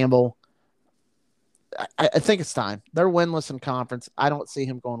 Campbell. I think it's time. They're winless in conference. I don't see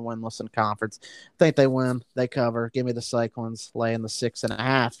him going winless in conference. I think they win. They cover. Give me the Cyclones laying the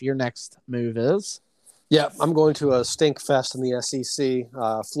 6.5. Your next move is? Yeah, I'm going to a stink fest in the SEC.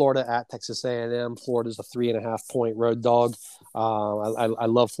 Florida at Texas A&M. Florida's a 3.5-point road dog. I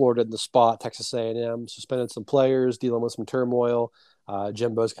love Florida in the spot. Texas A&M suspended some players, dealing with some turmoil.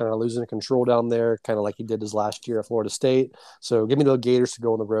 Jimbo's kind of losing control down there, kind of like he did his last year at Florida State. So give me the Gators to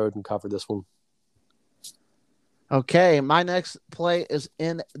go on the road and cover this one. Okay, my next play is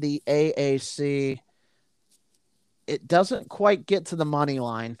in the AAC. It doesn't quite get to the money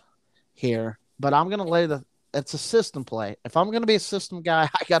line here, but I'm going to lay it's a system play. If I'm going to be a system guy,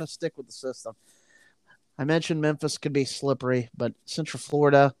 I got to stick with the system. I mentioned Memphis could be slippery, but Central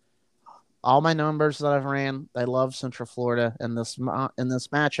Florida, all my numbers that I've ran, they love Central Florida in this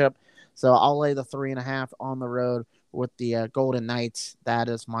matchup. So I'll lay the 3.5 on the road with the Golden Knights. That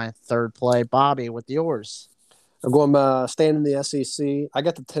is my third play. Bobby, with yours. I'm going staying in the SEC. I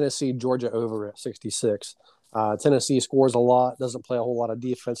got the Tennessee Georgia over at 66. Tennessee scores a lot, doesn't play a whole lot of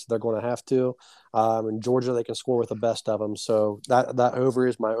defense. They're going to have to. In Georgia, they can score with the best of them. So that over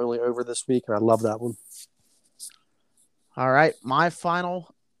is my only over this week, and I love that one. All right, my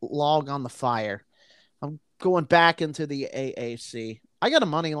final log on the fire. I'm going back into the AAC. I got a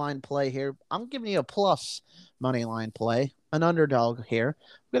money line play here. I'm giving you a plus money line play, an underdog here.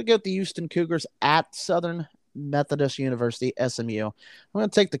 I'm going to go with the Houston Cougars at Southern Methodist University, SMU. I'm going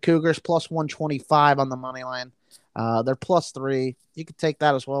to take the Cougars +125 on the money line. They're +3. You could take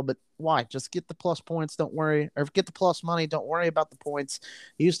that as well, but why? Just get the plus points. Don't worry. Or get the plus money. Don't worry about the points.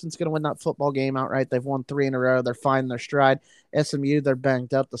 Houston's going to win that football game outright. They've won 3 in a row. They're finding their stride. SMU, they're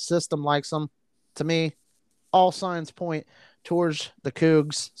banged up. The system likes them. To me, all signs point towards the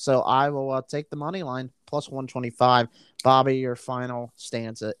Cougs. So I will take the money line plus 125. Bobby, your final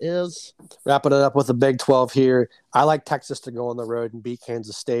stanza is? Wrapping it up with the Big 12 here. I like Texas to go on the road and beat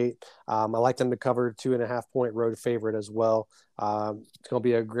Kansas State. I like them to cover 2.5-point road favorite as well. It's going to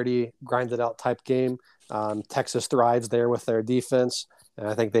be a gritty, grinded out type game. Texas thrives there with their defense, and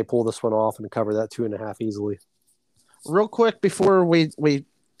I think they pull this one off and cover that 2.5 easily. Real quick before we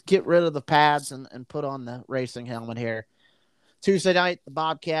get rid of the pads and put on the racing helmet here. Tuesday night, the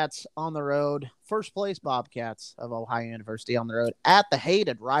Bobcats on the road. First place Bobcats of Ohio University on the road at the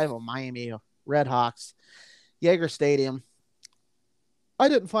hated rival Miami Redhawks, Yager Stadium. I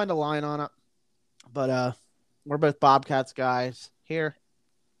didn't find a line on it, but we're both Bobcats guys here.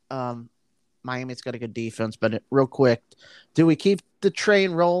 Miami's got a good defense, but real quick, do we keep the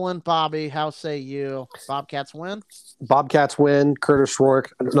train rolling, Bobby? How say you? Bobcats win? Bobcats win. Curtis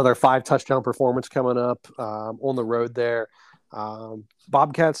Rourke, another 5-touchdown performance coming up on the road there.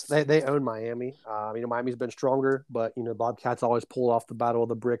 Bobcats, they own Miami. Miami's been stronger, but Bobcats always pull off the battle of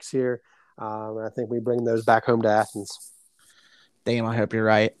the bricks here. I think we bring those back home to Athens. Damn, I hope you're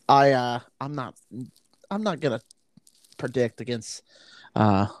right. I'm not gonna predict against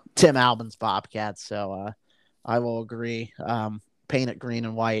Tim Albin's Bobcats, so I will agree. Paint it green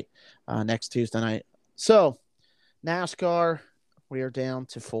and white next Tuesday night. So NASCAR, we are down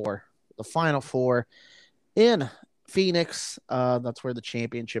to 4, the final 4 in Phoenix. That's where the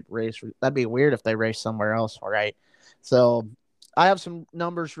championship race. That'd be weird if they race somewhere else. All right. So I have some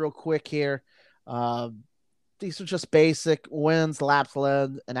numbers real quick here. These are just basic wins, laps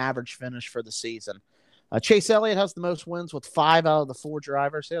led, and average finish for the season. Chase Elliott has the most wins with 5 out of the 4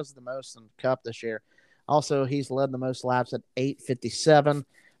 drivers. He has the most in Cup this year. Also, he's led the most laps at 8:57,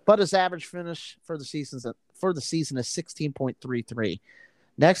 but his average finish for the season is 16.33.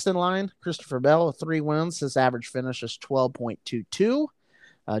 Next in line, Christopher Bell with 3 wins. His average finish is 12.22.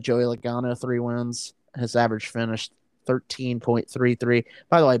 Joey Logano, 3 wins. His average finish 13.33.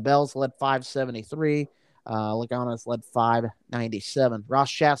 By the way, Bell's led 573. Logano's led 597.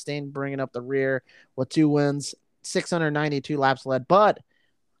 Ross Chastain bringing up the rear with 2 wins, 692 laps led, but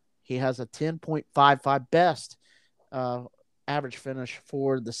he has a 10.55 best average finish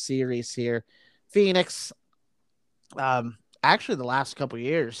for the series here. Phoenix, actually the last couple of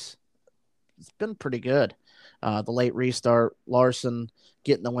years, it's been pretty good. The late restart, Larson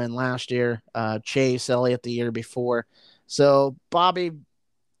getting the win last year, Chase Elliott the year before. So, Bobby,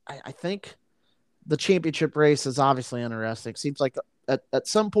 I think the championship race is obviously interesting. Seems like at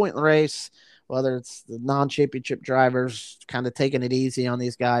some point in the race, whether it's the non-championship drivers kind of taking it easy on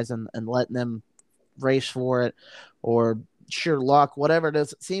these guys and letting them race for it, or sheer luck, whatever it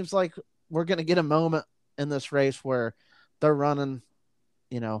is, it seems like we're going to get a moment in this race where they're running,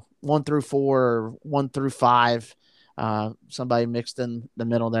 1 through 4 or 1 through 5, somebody mixed in the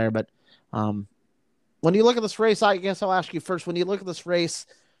middle there. But when you look at this race, I guess I'll ask you first, when you look at this race,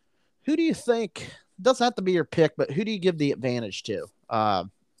 who do you think, doesn't have to be your pick, but who do you give the advantage to?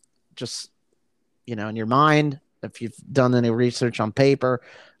 Just, in your mind, if you've done any research on paper,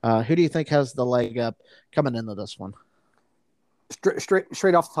 who do you think has the leg up coming into this one?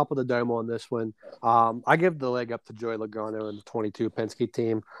 Straight off the top of the dome on this one, I give the leg up to Joey Logano and the 22 Penske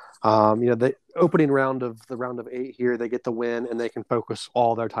team. The opening round of 8 here, they get the win and they can focus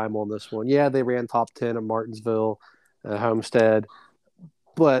all their time on this one. Yeah, they ran top 10 at Martinsville, Homestead,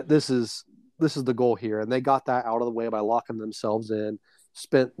 but this is the goal here, and they got that out of the way by locking themselves in.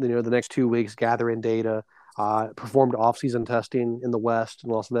 Spent the next 2 weeks gathering data. Performed off-season testing in the West, in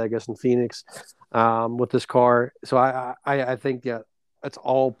Las Vegas and Phoenix, with this car. So I think it's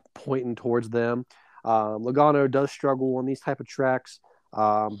all pointing towards them. Logano does struggle on these type of tracks,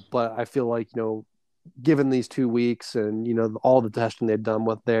 but I feel like given these 2 weeks and all the testing they've done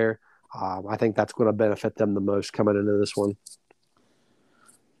with there, I think that's going to benefit them the most coming into this one.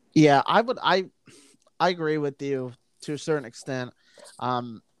 Yeah, I agree with you to a certain extent.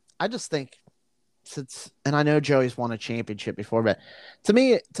 I just think and I know Joey's won a championship before, but to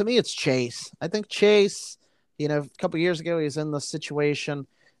me it's Chase. I think Chase, a couple years ago he was in this situation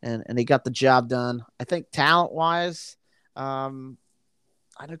and he got the job done. I think talent wise, I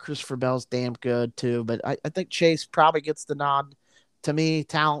know Christopher Bell's damn good too, but I think Chase probably gets the nod to me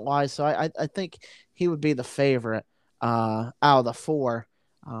talent wise. So I think he would be the favorite out of the 4.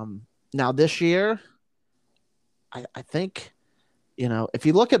 Now this year, I think, if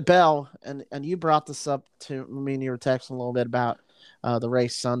you look at Bell, and you brought this up to me, and you were texting a little bit about the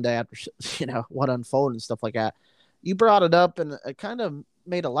race Sunday after, what unfolded and stuff like that. You brought it up, and it kind of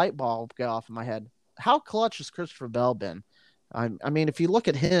made a light bulb go off in my head. How clutch has Christopher Bell been? I mean, if you look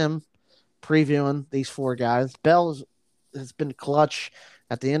at him previewing these 4 guys, Bell has been clutch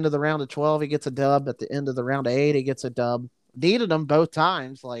At the end of the round of 12, he gets a dub. At the end of the round of 8, he gets a dub. Needed him both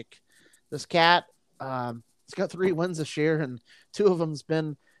times. Like this cat, he's got 3 wins this year, and 2 of them's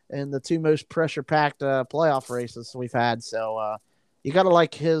been in the 2 most pressure packed playoff races we've had. So you got to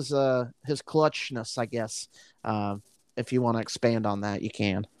like his clutchness, I guess. If you want to expand on that, you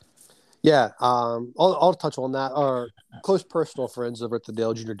can. Yeah, I'll touch on that. Our close personal friends over at the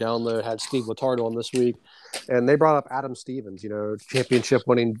Dale Jr. Download had Steve Latardo on this week, and they brought up Adam Stevens, championship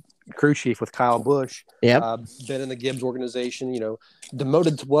winning crew chief with Kyle Busch, Yep. been in the Gibbs organization,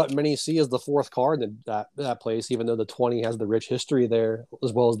 demoted to what many see as the 4th car in that place, even though the 20 has the rich history there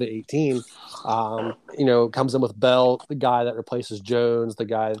as well as the 18. Comes in with Bell, the guy that replaces Jones, the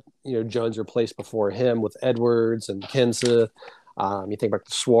guy, Jones replaced before him with Edwards and Kenseth. You think back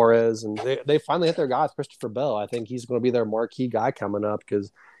to Suarez, and they finally hit their guy with Christopher Bell. I think he's going to be their marquee guy coming up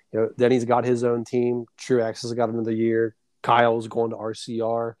because, Denny's got his own team. Truex has got another year. Kyle's going to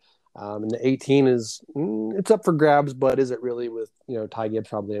RCR. And the 18 it's up for grabs, but is it really with, Ty Gibbs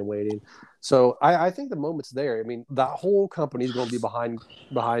probably in waiting? So I think the moment's there. I mean, that whole company is going to be behind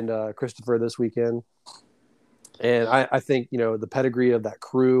Christopher this weekend. And I think, the pedigree of that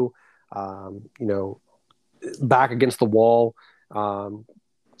crew, back against the wall,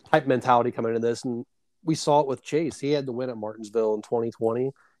 type mentality coming into this. And we saw it with Chase. He had to win at Martinsville in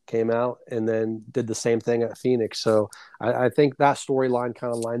 2020, came out and then did the same thing at Phoenix. So I think that storyline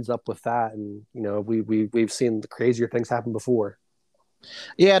kind of lines up with that. And, we've seen the crazier things happen before.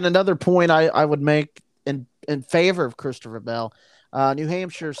 Yeah, and another point I would make in favor of Christopher Bell, New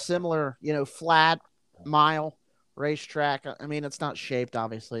Hampshire, similar, flat mile racetrack. I mean, it's not shaped,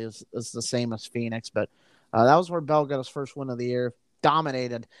 obviously, as the same as Phoenix, but that was where Bell got his first win of the year,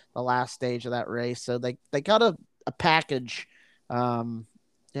 dominated the last stage of that race. So they got a package.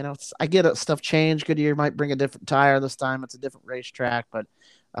 I get it. Stuff changed. Goodyear might bring a different tire this time. It's a different racetrack, but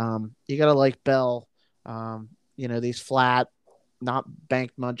you got to like Bell. These flat, not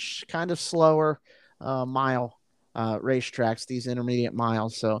banked much, kind of slower mile racetracks, these intermediate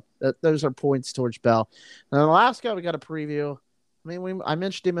miles. So those are points towards Bell. And the last guy we got to preview, I mean, I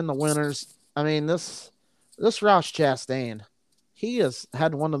mentioned him in the winners. I mean, this Ross Chastain, he has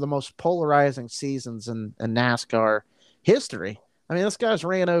had one of the most polarizing seasons in NASCAR history. I mean, this guy's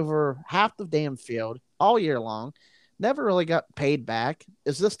ran over half the damn field all year long. Never really got paid back.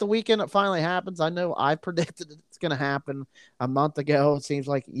 Is this the weekend it finally happens? I know I predicted it's going to happen a month ago. It seems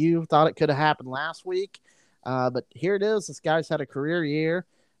like you thought it could have happened last week. But here it is. This guy's had a career year,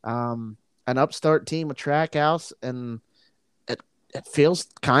 an upstart team with Trackhouse, and it feels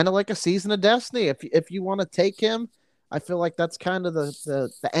kind of like a season of destiny. If you want to take him, I feel like that's kind of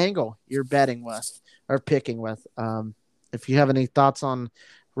the angle you're betting with or picking with. If you have any thoughts on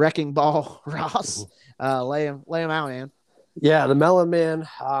Wrecking Ball Ross, lay him out, man. Yeah, the Melon Man,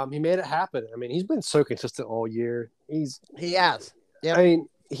 he made it happen. I mean, he's been so consistent all year. He has. Yep. I mean,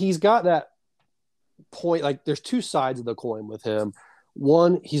 he's got that point. Like, there's 2 sides of the coin with him.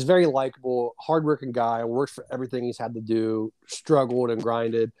 One, he's very likable, hardworking guy, worked for everything he's had to do, struggled and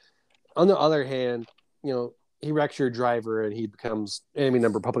grinded. On the other hand, he wrecks your driver and he becomes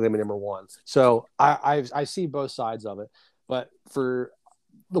public enemy number 1. So I see both sides of it. But for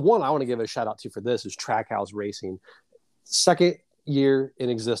the one I want to give a shout out to for this is Trackhouse Racing. 2nd year in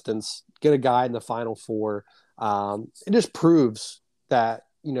existence, get a guy in the Final 4. It just proves that,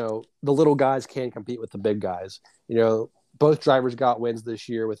 the little guys can compete with the big guys. Both drivers got wins this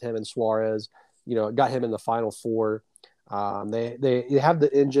year with him and Suarez. Got him in the Final 4. They have the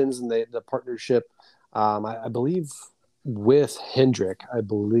engines and the partnership. I believe with Hendrick. I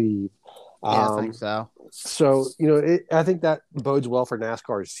believe. Yeah, I think so. So I think that bodes well for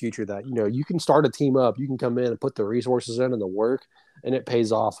NASCAR's future. That you can start a team up, you can come in and put the resources in and the work, and it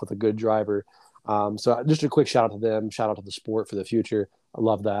pays off with a good driver. So just a quick shout out to them. Shout out to the sport for the future. I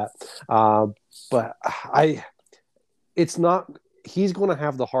love that. But it's not. He's going to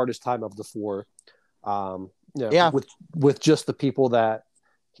have the hardest time of the 4. Yeah. With just the people that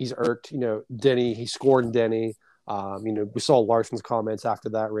he's irked. Denny. He scored Denny. We saw Larson's comments after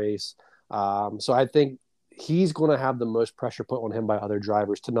that race. So I think he's going to have the most pressure put on him by other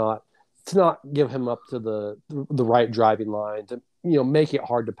drivers to not give him up to the right driving line, to make it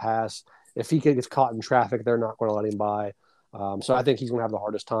hard to pass. If he gets caught in traffic, they're not going to let him by. So I think he's going to have the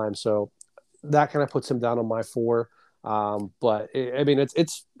hardest time. So that kind of puts him down on my 4. But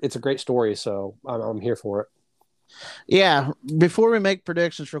it's a great story. So I'm here for it. Yeah. Before we make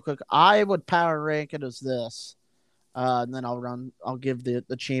predictions real quick, I would power rank it as this. And then I'll give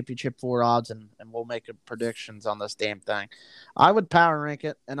the championship 4 odds and we'll make predictions on this damn thing. I would power rank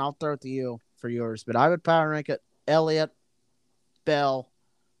it, and I'll throw it to you for yours, but I would power rank it Elliott, Bell,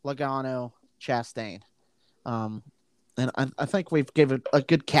 Logano, Chastain. Um, and I think we've given a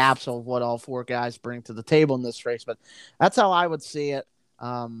good capsule of what all four guys bring to the table in this race, but that's how I would see it.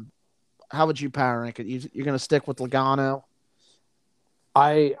 How would you power rank it? You're going to stick with Logano?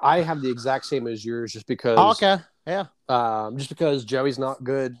 I have the exact same as yours, Oh, okay, yeah. just because Joey's not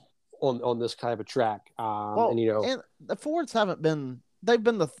good on this kind of a track, and Well, and the Fords haven't been. They've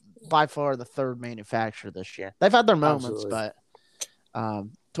been the by far the third manufacturer this year. They've had their moments, absolutely. but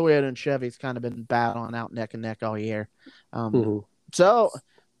Toyota and Chevy's kind of been battling out neck and neck all year. Um, Mm-hmm. so,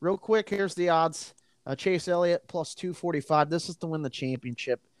 real quick, here's the odds. Chase Elliott plus 245. This is to win the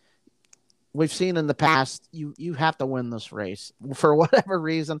championship. We've seen in the past, you have to win this race for whatever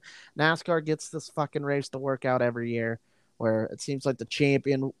reason. NASCAR gets this fucking race to work out every year, where it seems like the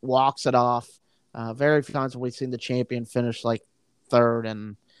champion walks it off. Very few times we've seen the champion finish like third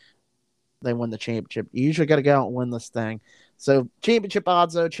and they win the championship. You usually got to go out and win this thing. So championship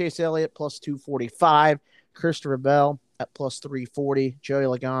odds though: Chase Elliott plus 245, Christopher Bell at plus 340, Joey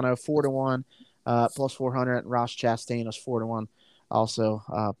Logano 4-1, plus 400, and Ross Chastain is 4-1, also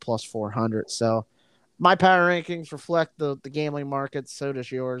plus 400. So my power rankings reflect the gambling market. So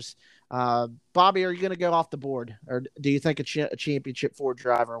does yours. Bobby, are you going to go off the board, or do you think a championship Ford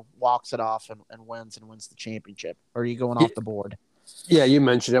driver walks it off and wins the championship, or are you going off the board? Yeah, you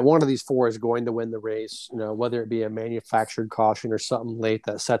mentioned it. One of these four is going to win the race. Whether it be a manufactured caution or something late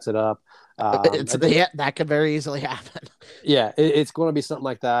that sets it up. Yeah, that could very easily happen. Yeah, it's going to be something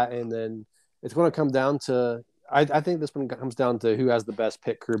like that, and then it's going to come down to. I think this one comes down to who has the best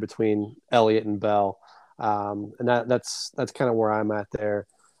pit crew between Elliott and Bell, and that's kind of where I'm at there.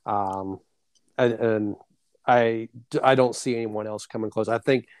 Um, and I don't see anyone else coming close. I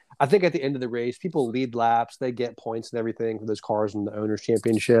think at the end of the race, people lead laps, they get points and everything for those cars in the owners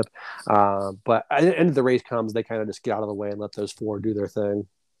championship. But at the end of the race comes, they kind of just get out of the way and let those four do their thing.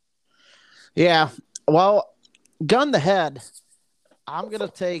 Yeah. Well, gun to head, I'm gonna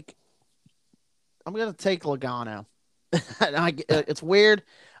take Logano. It's weird.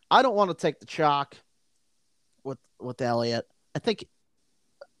 I don't want to take the chalk with Elliott. I think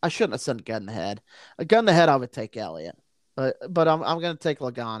I shouldn't have said gun to head. A gun to head, I would take Elliott, but I'm gonna take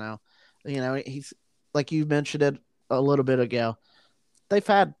Logano. He's like you mentioned it a little bit ago. They've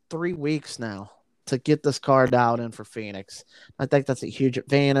had 3 weeks now to get this car dialed in for Phoenix. I think that's a huge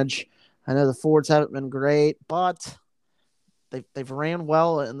advantage. I know the Fords haven't been great, but they've ran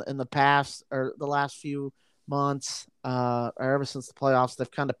well in the past or the last few months, or ever since the playoffs.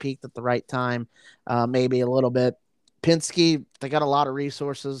 They've kind of peaked at the right time, maybe a little bit. Penske, they got a lot of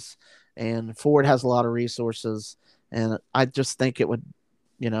resources, and Ford has a lot of resources, and I just think it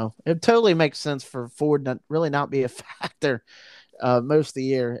totally makes sense for Ford to really not be a factor most of the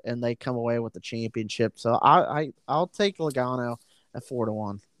year, and they come away with the championship. So I'll take Logano at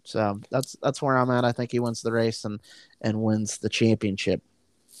 4-1. So that's where I'm at. I think he wins the race and wins the championship.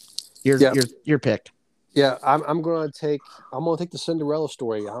 Yeah, Your pick. yeah. I'm gonna take the Cinderella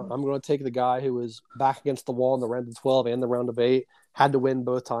story. I'm gonna take the guy who was back against the wall in the round of 12 and the round of 8, had to win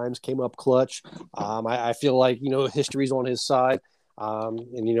both times, came up clutch. I feel like history's on his side,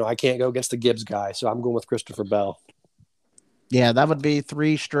 and I can't go against the Gibbs guy, so I'm going with Christopher Bell. Yeah, that would be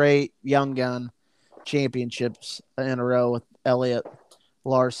 3 straight young gun championships in a row with Elliott,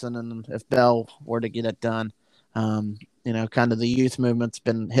 Larson, and if Bell were to get it done. Kind of the youth movement's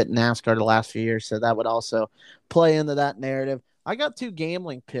been hitting NASCAR the last few years, so that would also play into that narrative. I got 2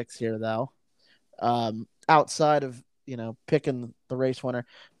 gambling picks here, though. Outside of picking the race winner,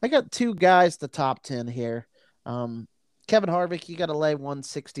 I got 2 guys the top 10 here. Kevin Harvick, you got to lay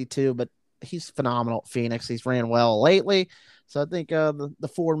 162, but he's phenomenal at Phoenix. He's ran well lately, so I think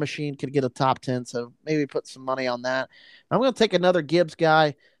the Ford machine could get a top 10. So maybe put some money on that. I'm going to take another Gibbs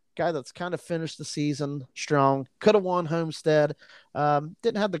guy that's kind of finished the season strong. Could have won Homestead.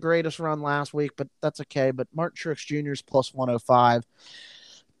 Didn't have the greatest run last week, but that's okay. But Martin Truex Jr. is plus 105.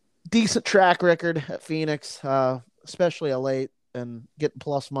 Decent track record at Phoenix, especially a late and getting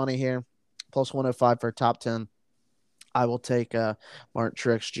plus money here. Plus 105 for a top 10. I will take Martin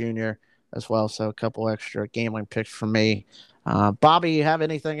Truex Jr. as well. So a couple extra gambling picks for me. Bobby, you have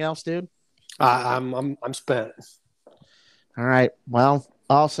anything else, dude? I'm spent. All right. Well,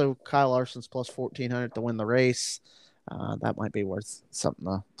 also Kyle Larson's plus 1,400 to win the race. That might be worth something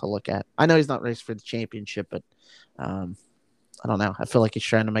to look at. I know he's not racing for the championship, but I don't know. I feel like he's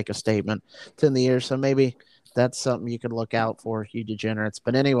trying to make a statement to end the year. So maybe that's something you could look out for, you degenerates.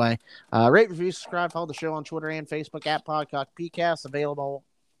 But anyway, rate, review, subscribe, follow the show on Twitter and Facebook at Podcock PCast, available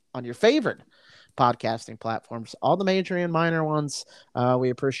on your favorite podcasting platforms, all the major and minor ones. We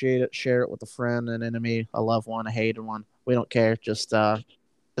appreciate it. Share it with a friend, an enemy, a loved one, a hated one. We don't care. Just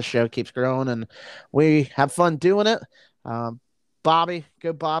the show keeps growing and we have fun doing it. Um, Bobby,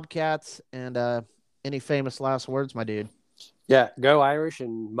 go Bobcats, and any famous last words, my dude? Yeah, go Irish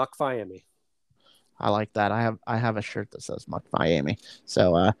and muck Miami. I like that. I have a shirt that says Muck Miami.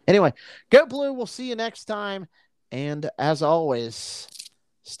 So anyway, go blue. We'll see you next time. And as always,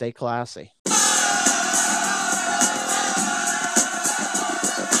 stay classy.